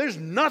tell you, there's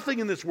nothing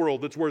in this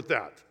world that's worth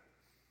that.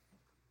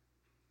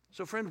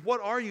 So, friend,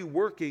 what are you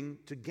working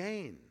to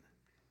gain?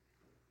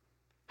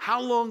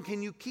 How long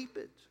can you keep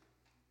it?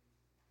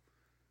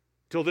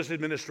 Till this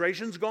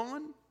administration's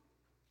gone?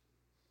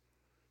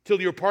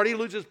 Till your party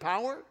loses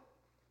power?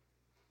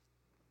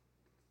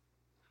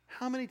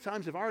 How many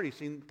times have I already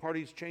seen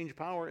parties change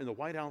power in the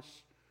White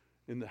House,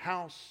 in the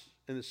House,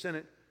 in the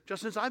Senate,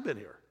 just since I've been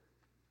here?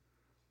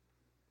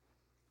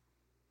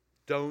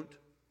 Don't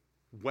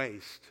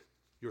waste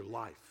your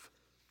life.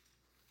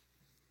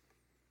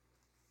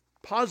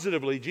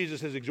 Positively,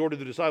 Jesus has exhorted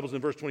the disciples in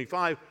verse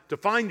 25 to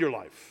find your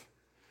life.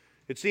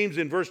 It seems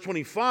in verse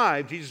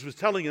 25, Jesus was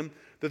telling them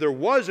that there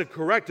was a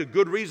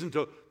good reason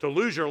to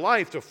lose your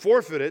life, to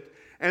forfeit it,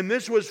 and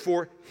this was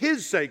for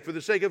His sake, for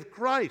the sake of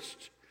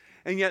Christ.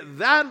 And yet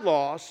that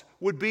loss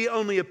would be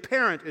only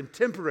apparent and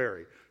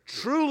temporary.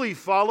 Truly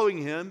following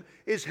Him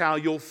is how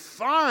you'll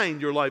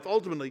find your life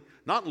ultimately,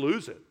 not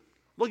lose it.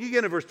 Look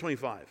again at verse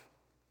 25.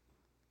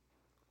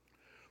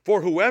 For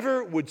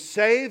whoever would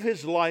save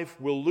his life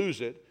will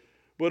lose it,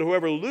 but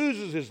whoever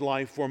loses his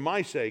life for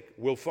my sake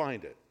will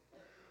find it.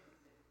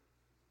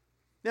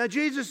 Now,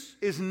 Jesus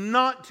is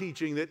not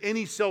teaching that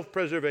any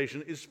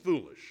self-preservation is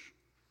foolish.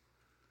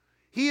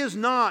 He is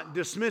not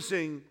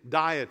dismissing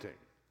dieting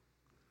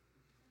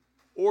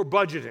or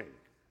budgeting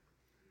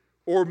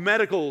or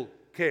medical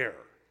care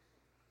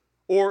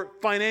or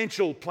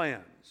financial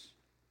plans.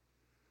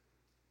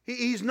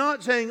 He's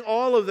not saying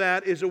all of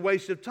that is a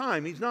waste of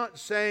time. He's not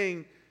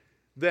saying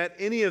that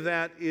any of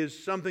that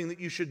is something that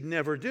you should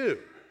never do.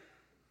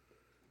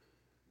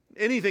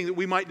 Anything that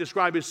we might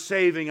describe as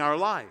saving our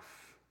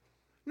life.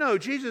 No,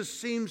 Jesus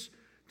seems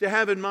to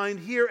have in mind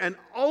here an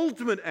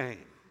ultimate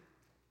aim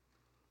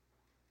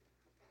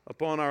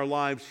upon our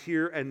lives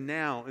here and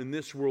now in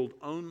this world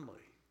only.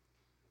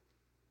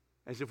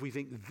 As if we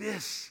think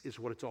this is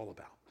what it's all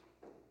about.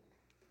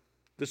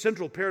 The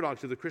central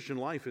paradox of the Christian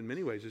life in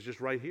many ways is just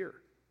right here.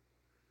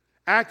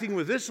 Acting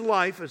with this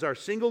life as our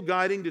single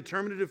guiding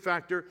determinative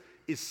factor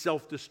is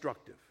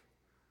self-destructive.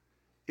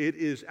 It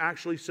is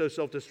actually so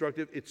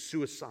self-destructive, it's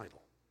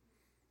suicidal.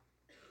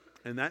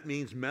 And that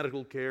means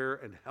medical care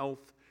and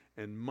health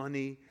and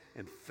money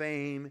and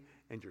fame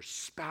and your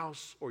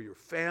spouse or your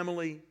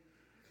family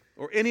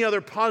or any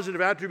other positive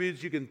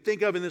attributes you can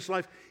think of in this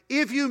life.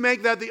 If you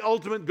make that the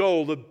ultimate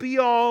goal, the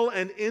be-all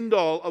and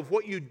end-all of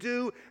what you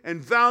do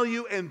and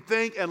value and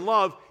think and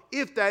love,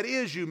 if that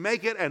is, you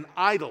make it an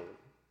idol,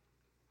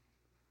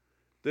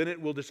 then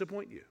it will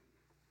disappoint you.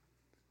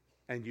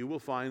 And you will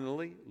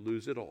finally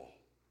lose it all.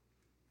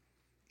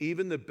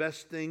 Even the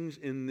best things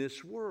in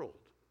this world,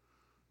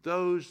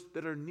 those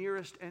that are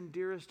nearest and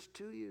dearest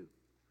to you,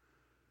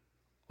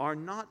 are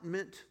not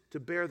meant to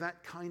bear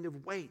that kind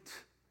of weight.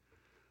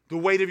 The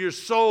weight of your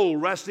soul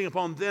resting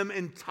upon them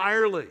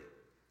entirely.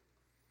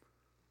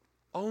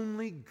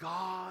 Only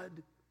God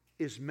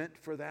is meant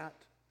for that.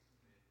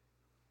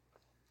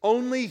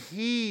 Only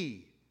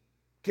He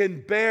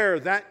can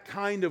bear that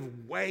kind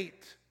of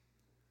weight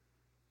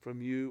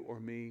from you or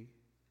me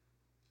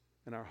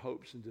and our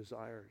hopes and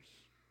desires.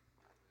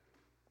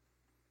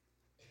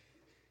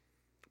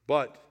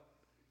 But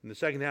in the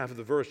second half of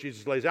the verse,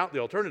 Jesus lays out the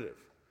alternative.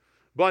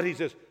 But He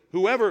says,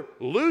 whoever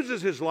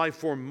loses his life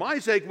for my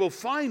sake will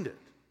find it.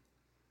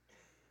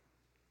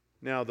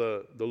 Now,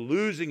 the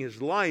losing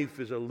his life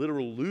is a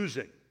literal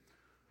losing,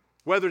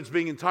 whether it's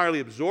being entirely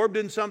absorbed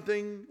in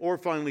something or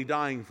finally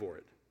dying for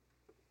it.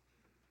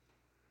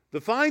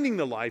 The finding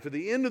the life at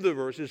the end of the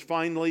verse is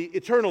finally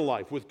eternal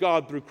life with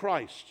God through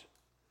Christ.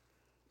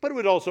 But it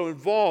would also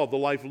involve the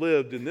life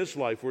lived in this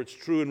life for its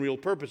true and real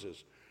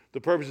purposes,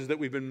 the purposes that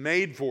we've been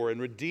made for and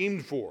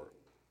redeemed for.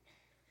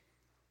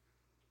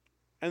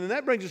 And then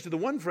that brings us to the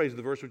one phrase of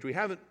the verse which we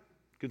haven't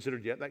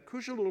considered yet, that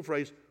crucial little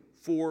phrase,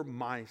 for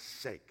my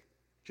sake.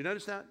 Did you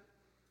notice that?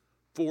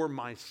 For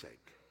my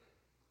sake.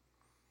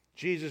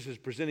 Jesus is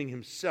presenting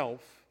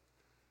Himself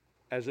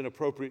as an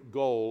appropriate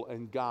goal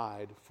and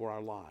guide for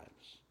our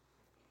lives.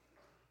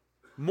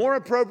 More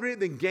appropriate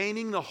than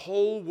gaining the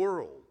whole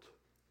world.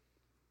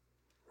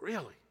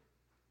 Really?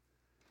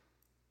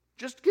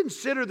 Just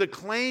consider the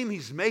claim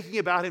He's making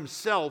about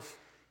Himself,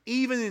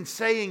 even in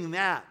saying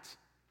that.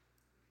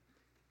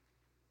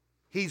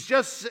 He's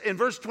just, in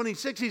verse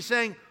 26, He's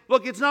saying,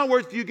 look, it's not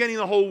worth you gaining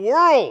the whole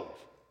world.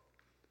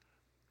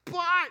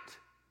 But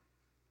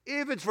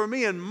if it's for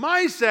me and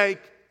my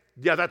sake,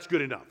 yeah, that's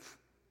good enough.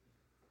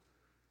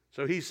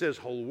 So He says,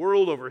 whole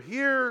world over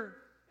here,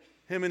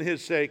 Him and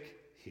His sake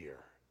here.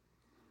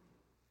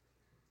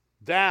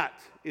 That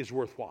is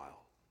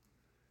worthwhile.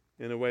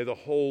 In a way, the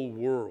whole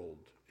world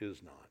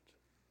is not.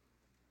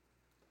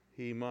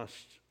 He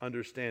must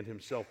understand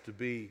himself to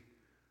be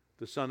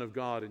the Son of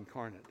God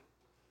incarnate,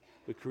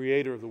 the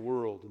creator of the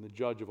world and the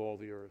judge of all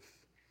the earth.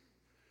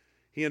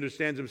 He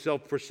understands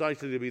himself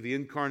precisely to be the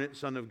incarnate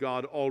Son of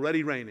God,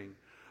 already reigning,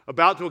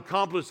 about to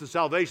accomplish the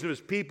salvation of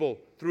his people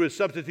through his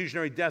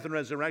substitutionary death and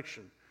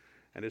resurrection.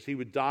 And as he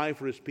would die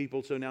for his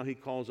people, so now he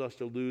calls us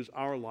to lose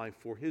our life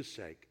for his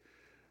sake,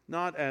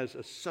 not as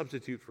a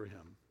substitute for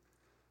him.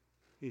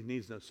 He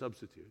needs no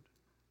substitute,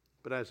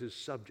 but as his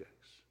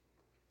subjects.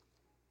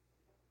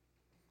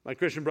 My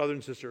Christian brother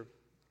and sister,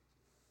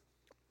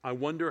 I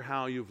wonder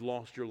how you've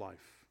lost your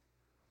life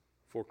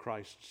for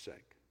Christ's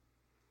sake.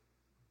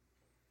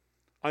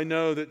 I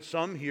know that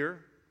some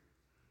here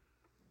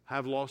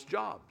have lost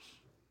jobs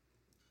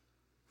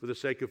for the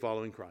sake of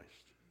following Christ.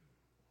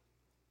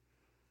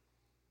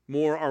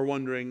 More are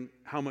wondering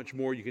how much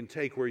more you can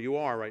take where you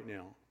are right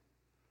now,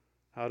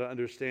 how to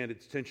understand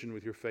its tension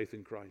with your faith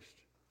in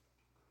Christ.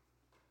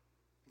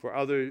 For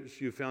others,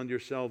 you found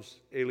yourselves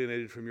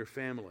alienated from your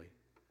family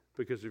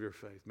because of your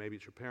faith. Maybe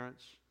it's your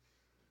parents.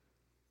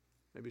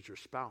 Maybe it's your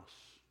spouse.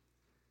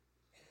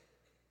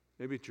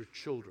 Maybe it's your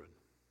children.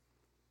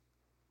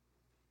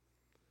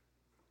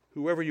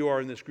 Whoever you are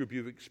in this group,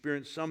 you've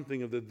experienced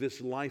something of this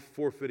life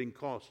forfeiting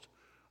cost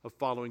of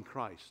following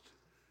Christ.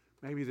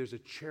 Maybe there's a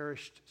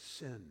cherished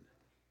sin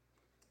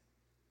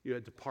you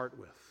had to part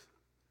with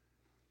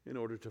in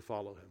order to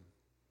follow him.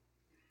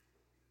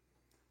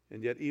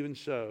 And yet, even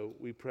so,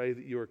 we pray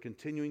that you are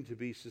continuing to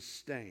be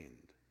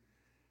sustained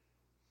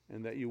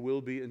and that you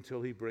will be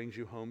until he brings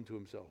you home to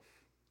himself.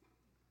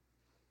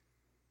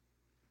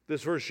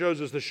 This verse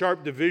shows us the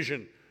sharp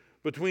division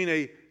between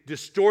a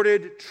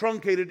distorted,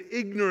 truncated,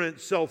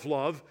 ignorant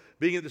self-love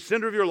being at the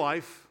center of your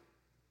life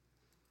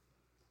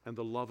and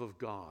the love of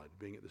God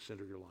being at the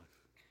center of your life.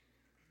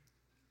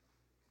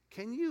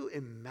 Can you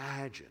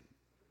imagine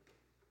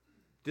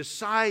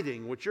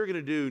deciding what you're going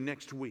to do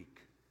next week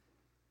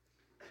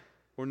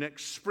or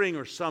next spring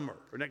or summer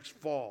or next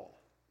fall?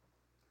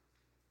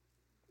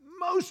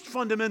 Most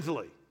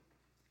fundamentally,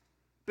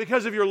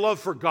 because of your love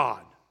for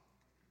God.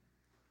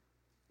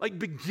 Like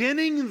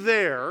beginning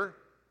there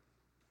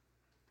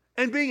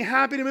and being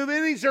happy to move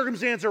any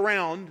circumstance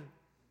around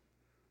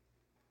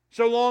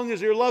so long as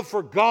your love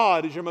for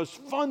God is your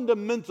most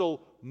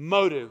fundamental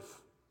motive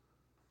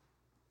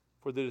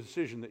for the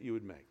decision that you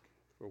would make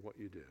for what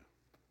you do.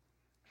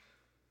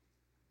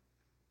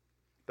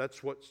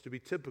 That's what's to be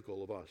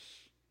typical of us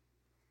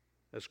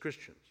as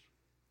Christians.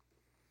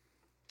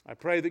 I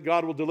pray that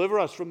God will deliver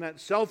us from that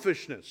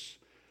selfishness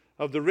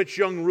of the rich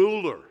young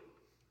ruler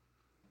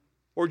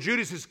or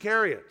Judas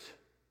Iscariot.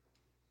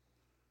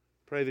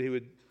 Pray that he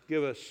would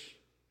give us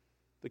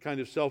the kind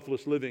of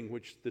selfless living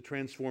which the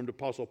transformed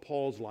Apostle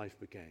Paul's life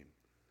became.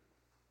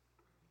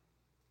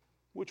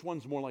 Which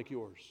one's more like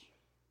yours?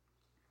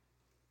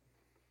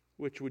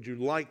 Which would you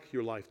like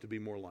your life to be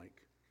more like?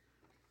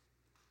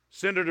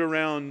 Centered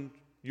around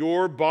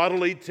your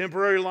bodily,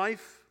 temporary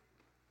life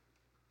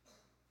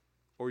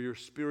or your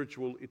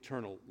spiritual,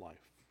 eternal life?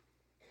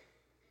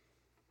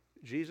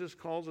 Jesus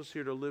calls us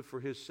here to live for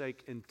his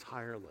sake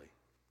entirely.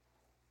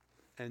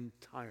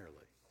 Entirely.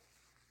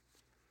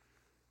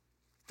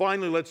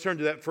 Finally, let's turn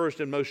to that first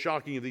and most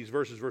shocking of these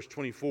verses, verse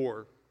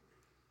 24,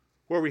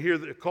 where we hear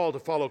the call to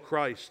follow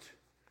Christ.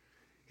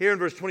 Here in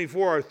verse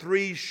 24 are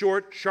three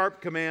short,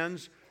 sharp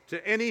commands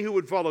to any who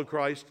would follow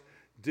Christ.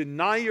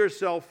 Deny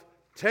yourself,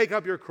 take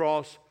up your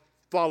cross,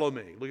 follow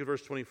me. Look at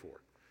verse 24.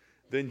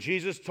 Then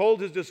Jesus told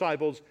his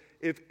disciples,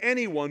 if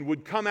anyone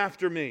would come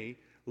after me,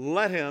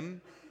 let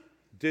him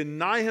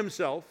deny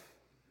himself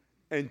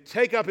and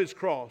take up his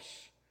cross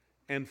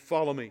and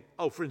follow me.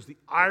 Oh, friends, the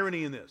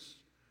irony in this.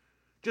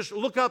 Just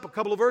look up a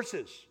couple of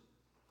verses.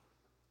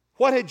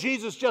 What had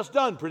Jesus just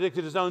done?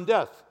 Predicted his own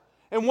death.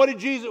 And what did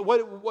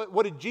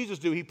Jesus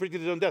do? He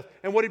predicted his own death.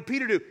 And what did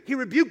Peter do? He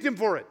rebuked him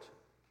for it.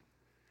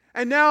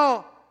 And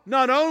now,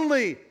 not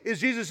only is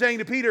Jesus saying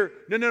to Peter,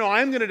 no,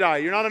 I am going to die.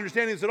 You're not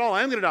understanding this at all.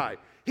 I am going to die.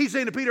 He's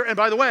saying to Peter, and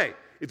by the way,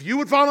 if you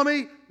would follow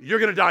me, you're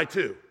going to die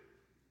too.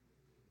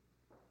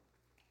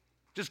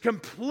 Just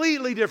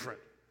completely different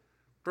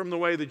from the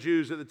way the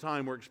Jews at the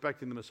time were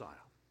expecting the Messiah.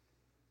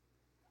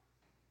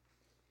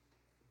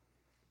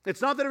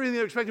 It's not that everything they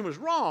were expecting was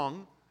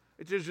wrong.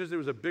 It's just there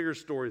was a bigger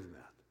story than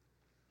that.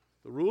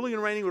 The ruling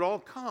and reigning would all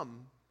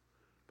come,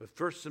 but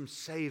first some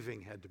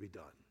saving had to be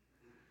done.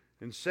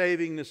 And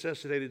saving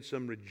necessitated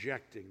some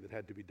rejecting that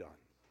had to be done,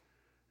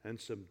 and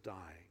some dying.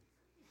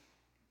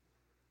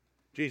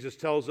 Jesus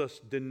tells us,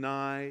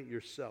 deny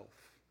yourself.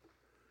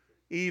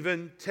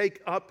 Even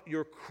take up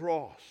your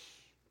cross.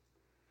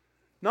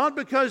 Not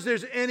because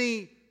there's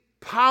any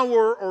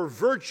power or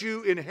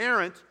virtue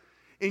inherent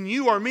in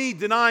you or me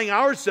denying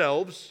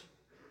ourselves,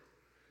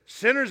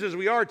 sinners as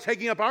we are,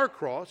 taking up our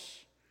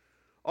cross.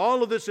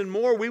 All of this and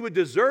more we would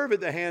deserve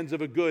at the hands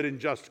of a good and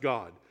just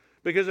God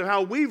because of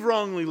how we've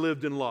wrongly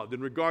lived and loved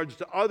in regards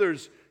to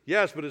others,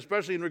 yes, but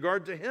especially in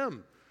regard to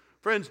him.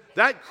 Friends,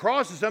 that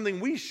cross is something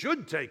we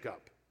should take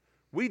up.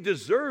 We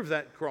deserve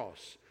that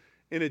cross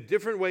in a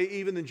different way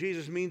even than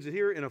Jesus means it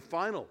here, in a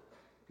final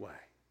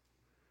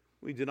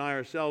We deny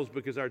ourselves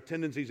because our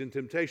tendencies and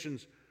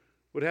temptations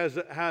would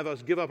have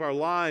us give up our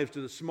lives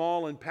to the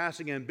small and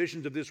passing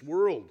ambitions of this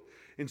world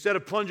instead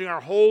of plunging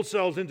our whole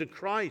selves into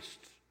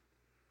Christ.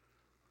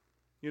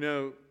 You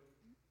know,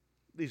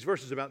 these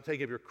verses about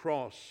taking up your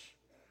cross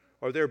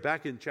are there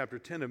back in chapter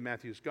 10 of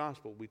Matthew's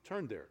Gospel. We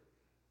turned there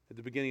at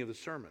the beginning of the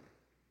sermon.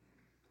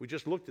 We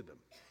just looked at them.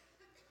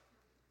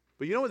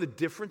 But you know what the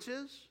difference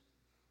is?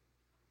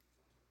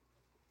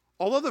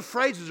 Although the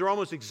phrases are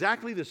almost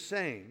exactly the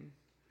same,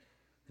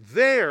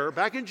 there,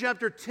 back in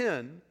chapter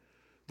 10,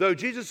 though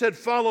Jesus said,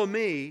 "Follow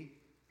me,"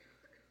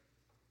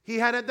 he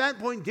had at that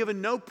point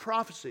given no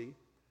prophecy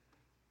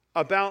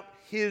about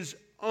his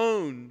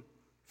own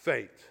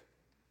fate,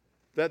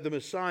 that the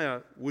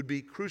Messiah would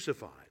be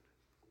crucified.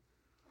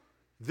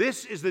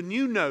 This is the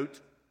new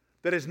note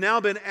that has now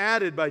been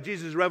added by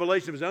Jesus'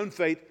 revelation of his own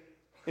fate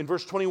in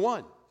verse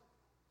 21.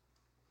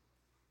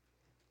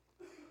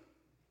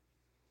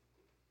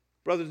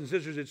 Brothers and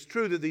sisters, it's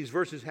true that these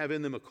verses have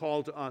in them a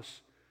call to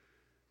us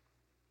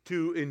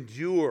to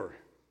endure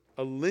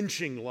a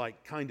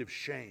lynching-like kind of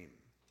shame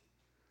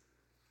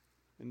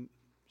and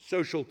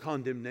social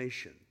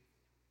condemnation.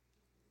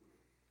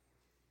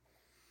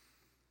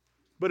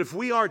 But if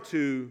we are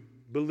to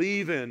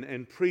believe in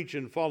and preach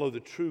and follow the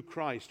true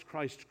Christ,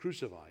 Christ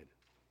crucified,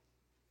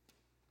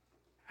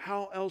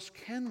 how else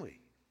can we?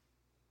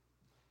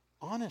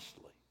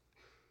 Honestly,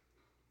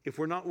 if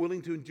we're not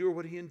willing to endure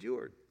what he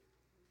endured.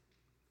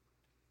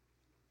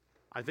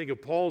 I think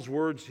of Paul's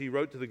words he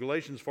wrote to the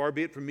Galatians, "Far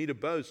be it from me to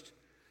boast,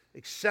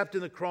 except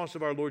in the cross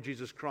of our Lord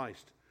Jesus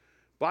Christ,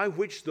 by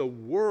which the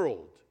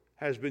world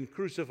has been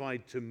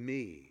crucified to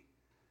me,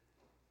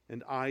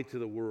 and I to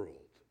the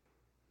world.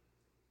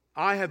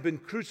 I have been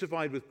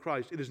crucified with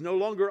Christ. It is no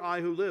longer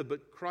I who live,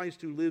 but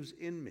Christ who lives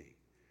in me.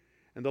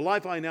 And the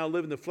life I now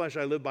live in the flesh,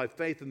 I live by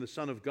faith in the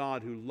Son of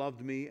God who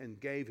loved me and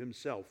gave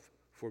himself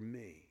for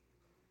me."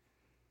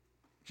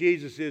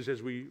 Jesus is,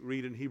 as we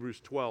read in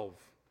Hebrews 12,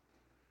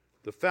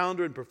 the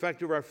founder and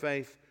perfecter of our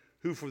faith,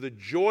 who for the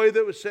joy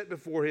that was set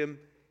before him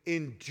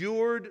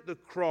endured the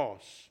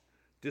cross,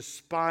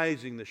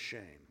 despising the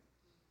shame.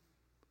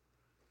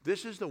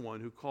 This is the one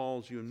who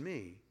calls you and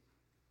me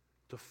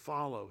to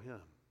follow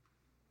him.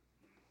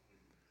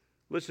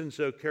 Listen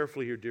so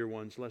carefully here, dear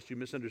ones, lest you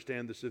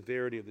misunderstand the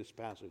severity of this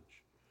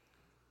passage.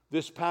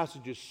 This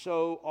passage is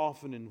so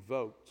often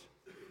invoked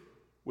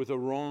with a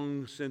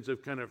wrong sense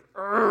of kind of,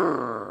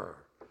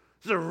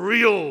 these are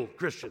real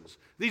Christians.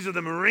 These are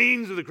the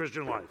Marines of the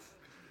Christian life.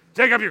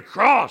 Take up your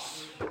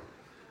cross,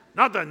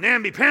 not the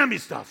namby-pamby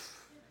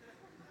stuff.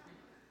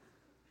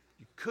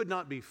 You could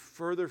not be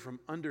further from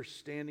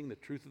understanding the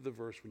truth of the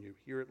verse when you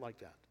hear it like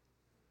that.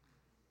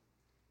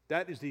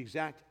 That is the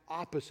exact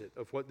opposite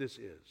of what this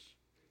is.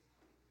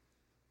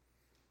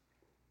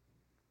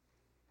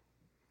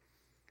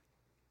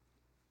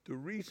 The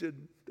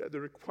reason that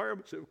the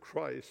requirements of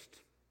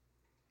Christ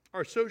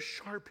are so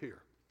sharp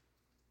here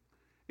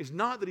is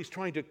not that he's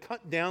trying to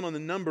cut down on the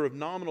number of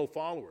nominal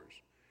followers.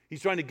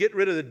 He's trying to get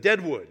rid of the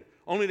deadwood,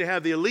 only to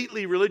have the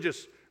elitely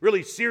religious,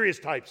 really serious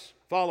types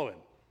follow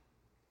him.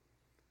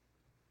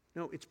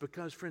 No, it's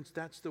because, friends,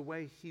 that's the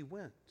way he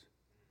went.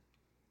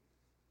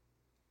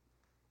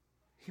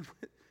 He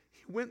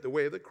went the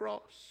way of the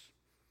cross.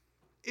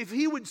 If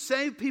he would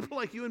save people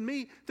like you and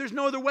me, there's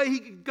no other way he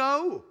could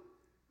go.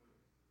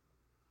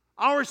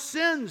 Our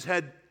sins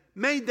had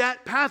made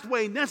that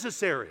pathway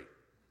necessary.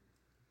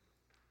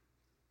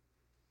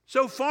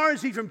 So far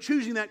is he from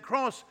choosing that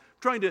cross,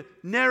 trying to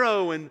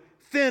narrow and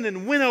thin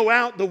and winnow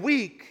out the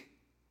weak,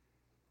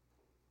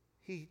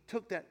 he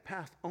took that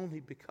path only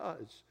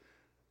because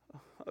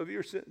of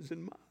your sins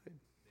and mine.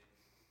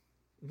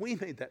 We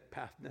made that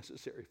path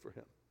necessary for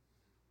him.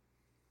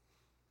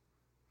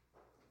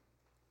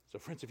 So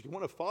friends, if you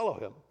want to follow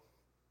him,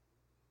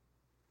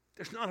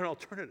 there's not an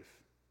alternative.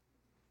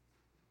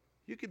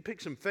 You can pick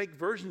some fake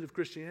versions of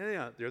Christianity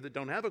out there that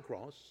don't have a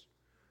cross,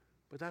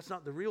 but that's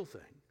not the real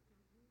thing.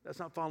 That's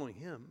not following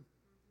him.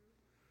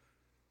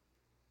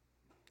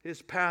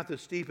 His path,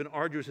 as steep and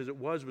arduous as it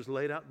was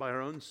laid out by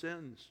our own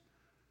sins.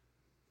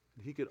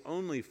 He could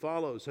only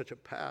follow such a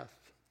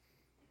path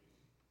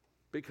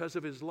because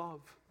of his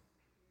love.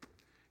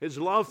 His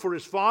love for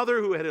his Father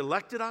who had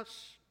elected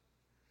us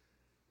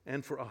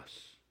and for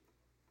us.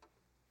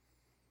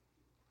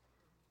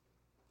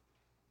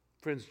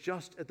 Friends,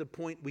 just at the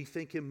point we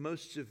think him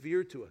most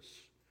severe to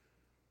us,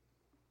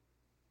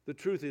 the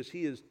truth is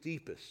he is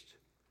deepest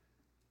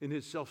in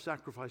his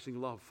self-sacrificing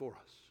love for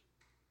us.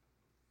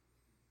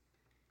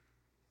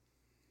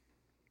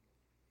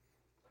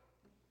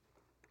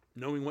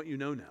 Knowing what you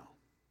know now,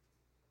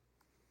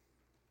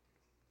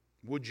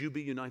 would you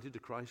be united to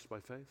Christ by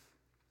faith?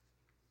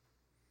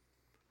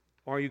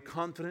 Are you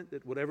confident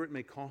that whatever it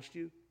may cost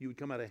you, you would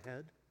come out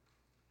ahead?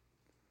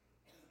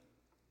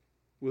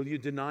 Will you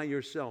deny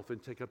yourself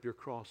and take up your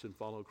cross and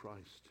follow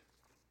Christ?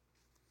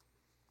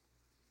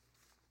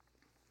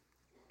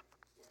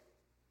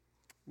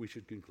 We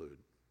should conclude.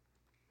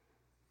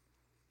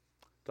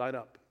 Tied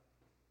up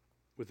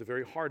with the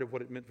very heart of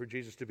what it meant for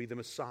Jesus to be the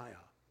Messiah.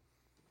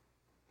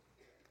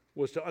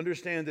 was to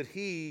understand that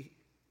He,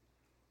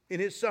 in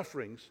His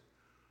sufferings,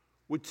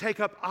 would take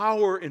up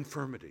our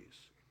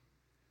infirmities.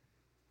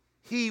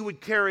 He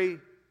would carry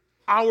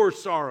our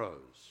sorrows.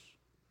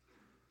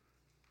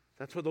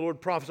 That's what the Lord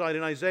prophesied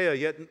in Isaiah.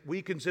 Yet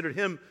we considered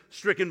Him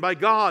stricken by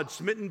God,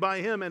 smitten by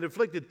Him, and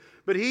afflicted.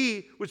 But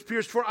He was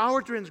pierced for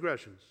our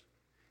transgressions.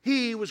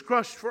 He was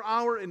crushed for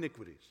our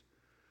iniquities.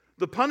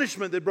 The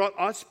punishment that brought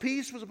us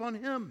peace was upon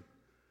Him.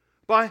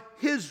 By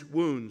His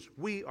wounds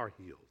we are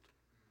healed.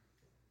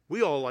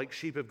 We all like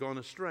sheep have gone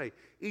astray.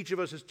 Each of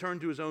us has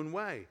turned to his own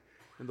way,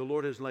 and the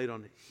Lord has laid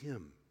on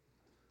Him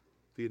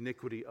the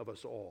iniquity of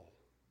us all.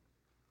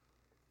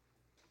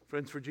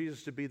 Friends, for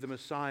Jesus to be the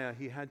Messiah,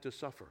 He had to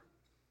suffer.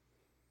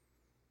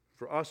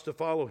 For us to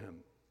follow Him,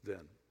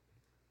 then,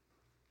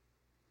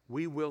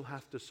 we will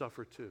have to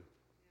suffer too.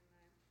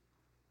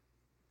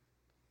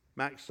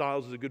 Max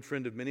Stiles is a good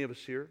friend of many of us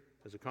here.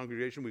 As a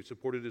congregation, we've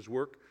supported his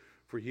work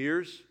for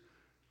years.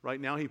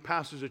 Right now, he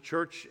pastors a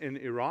church in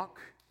Iraq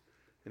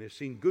and has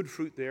seen good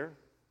fruit there.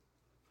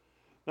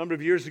 A number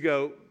of years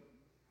ago,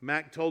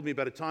 Mac told me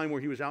about a time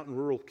where he was out in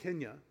rural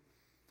Kenya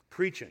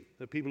preaching.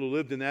 The people who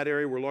lived in that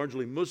area were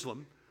largely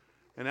Muslim.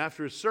 And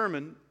after his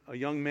sermon, a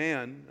young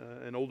man,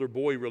 an older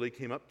boy really,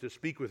 came up to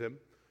speak with him.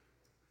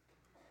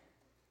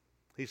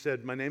 He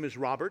said, "My name is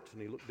Robert,"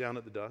 and he looked down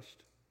at the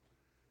dust.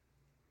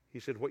 He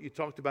said, "What you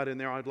talked about in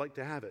there, I'd like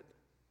to have it."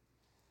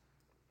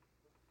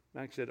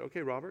 Max said,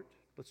 "Okay, Robert,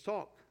 let's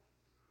talk."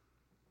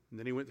 And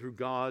then he went through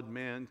God,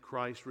 man,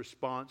 Christ,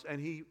 response, and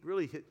he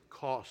really hit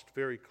cost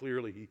very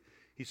clearly.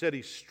 He said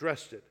he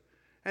stressed it.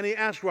 And he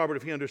asked Robert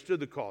if he understood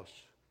the cost.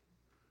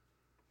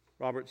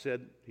 Robert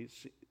said,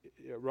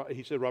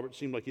 Robert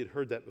seemed like he had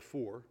heard that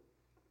before.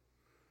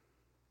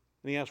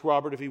 And he asked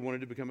Robert if he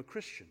wanted to become a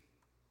Christian.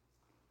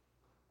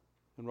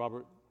 And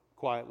Robert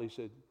quietly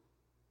said,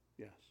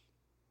 "Yes."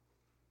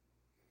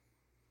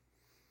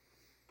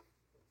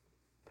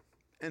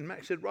 And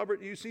Max said,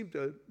 "Robert, you seem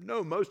to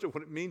know most of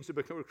what it means to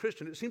become a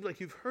Christian. It seems like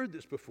you've heard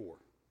this before.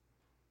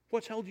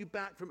 What's held you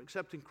back from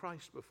accepting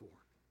Christ before,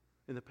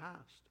 in the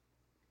past?"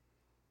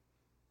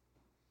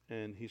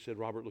 And he said,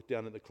 Robert looked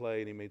down at the clay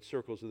and he made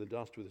circles in the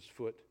dust with his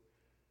foot.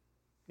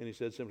 And he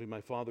said simply,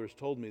 "My Father has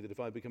told me that if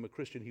I become a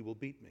Christian, He will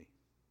beat me.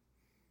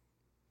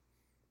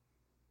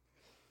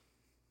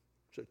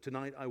 So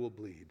tonight I will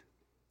bleed."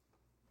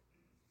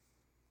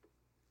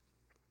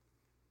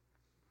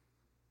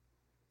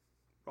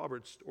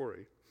 Robert's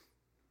story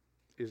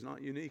is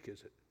not unique,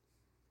 is it?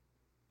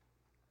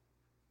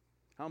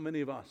 How many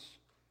of us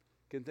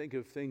can think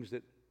of things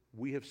that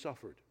we have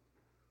suffered,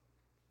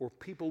 or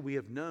people we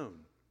have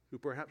known who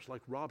perhaps,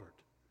 like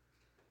Robert,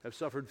 have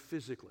suffered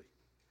physically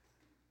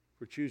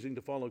for choosing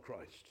to follow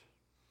Christ?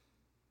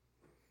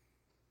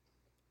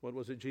 What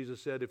was it Jesus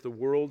said? "If the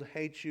world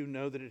hates you,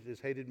 know that it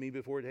has hated me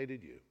before it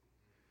hated you.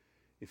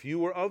 If you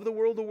were of the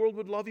world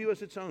would love you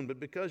as its own.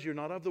 But because you're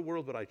not of the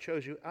world, but I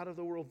chose you out of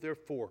the world,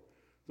 therefore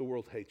the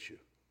world hates you.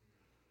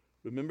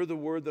 Remember the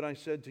word that I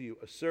said to you,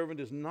 a servant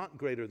is not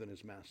greater than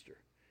his master.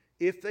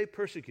 If they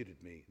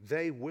persecuted me,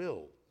 they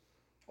will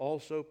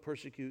also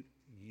persecute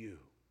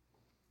you."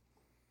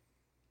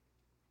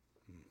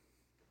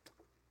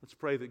 Let's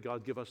pray that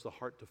God give us the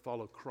heart to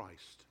follow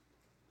Christ,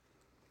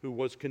 who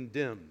was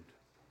condemned,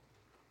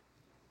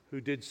 who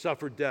did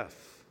suffer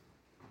death,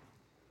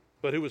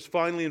 but who was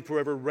finally and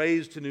forever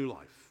raised to new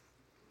life.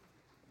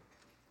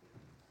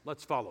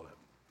 Let's follow Him.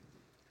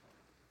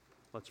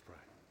 Let's pray.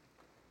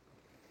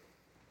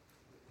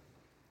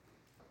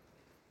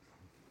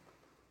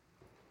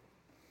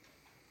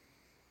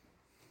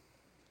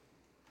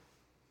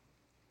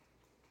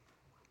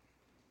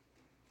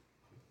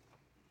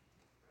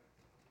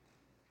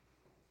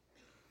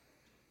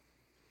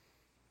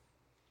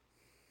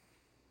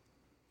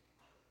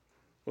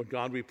 Lord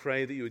God, we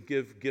pray that You would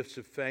give gifts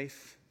of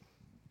faith.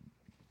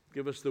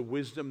 Give us the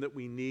wisdom that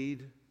we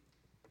need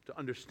to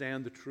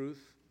understand the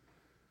truth.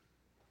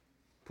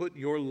 Put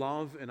Your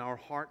love in our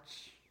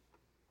hearts.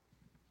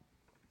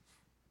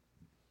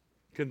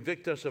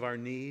 Convict us of our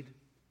need.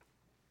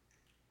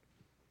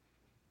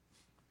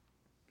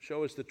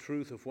 Show us the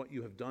truth of what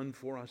You have done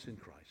for us in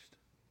Christ.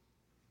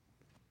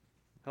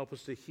 Help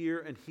us to hear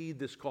and heed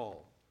this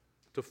call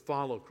to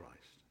follow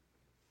Christ.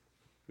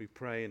 We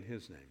pray in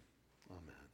His name. Amen.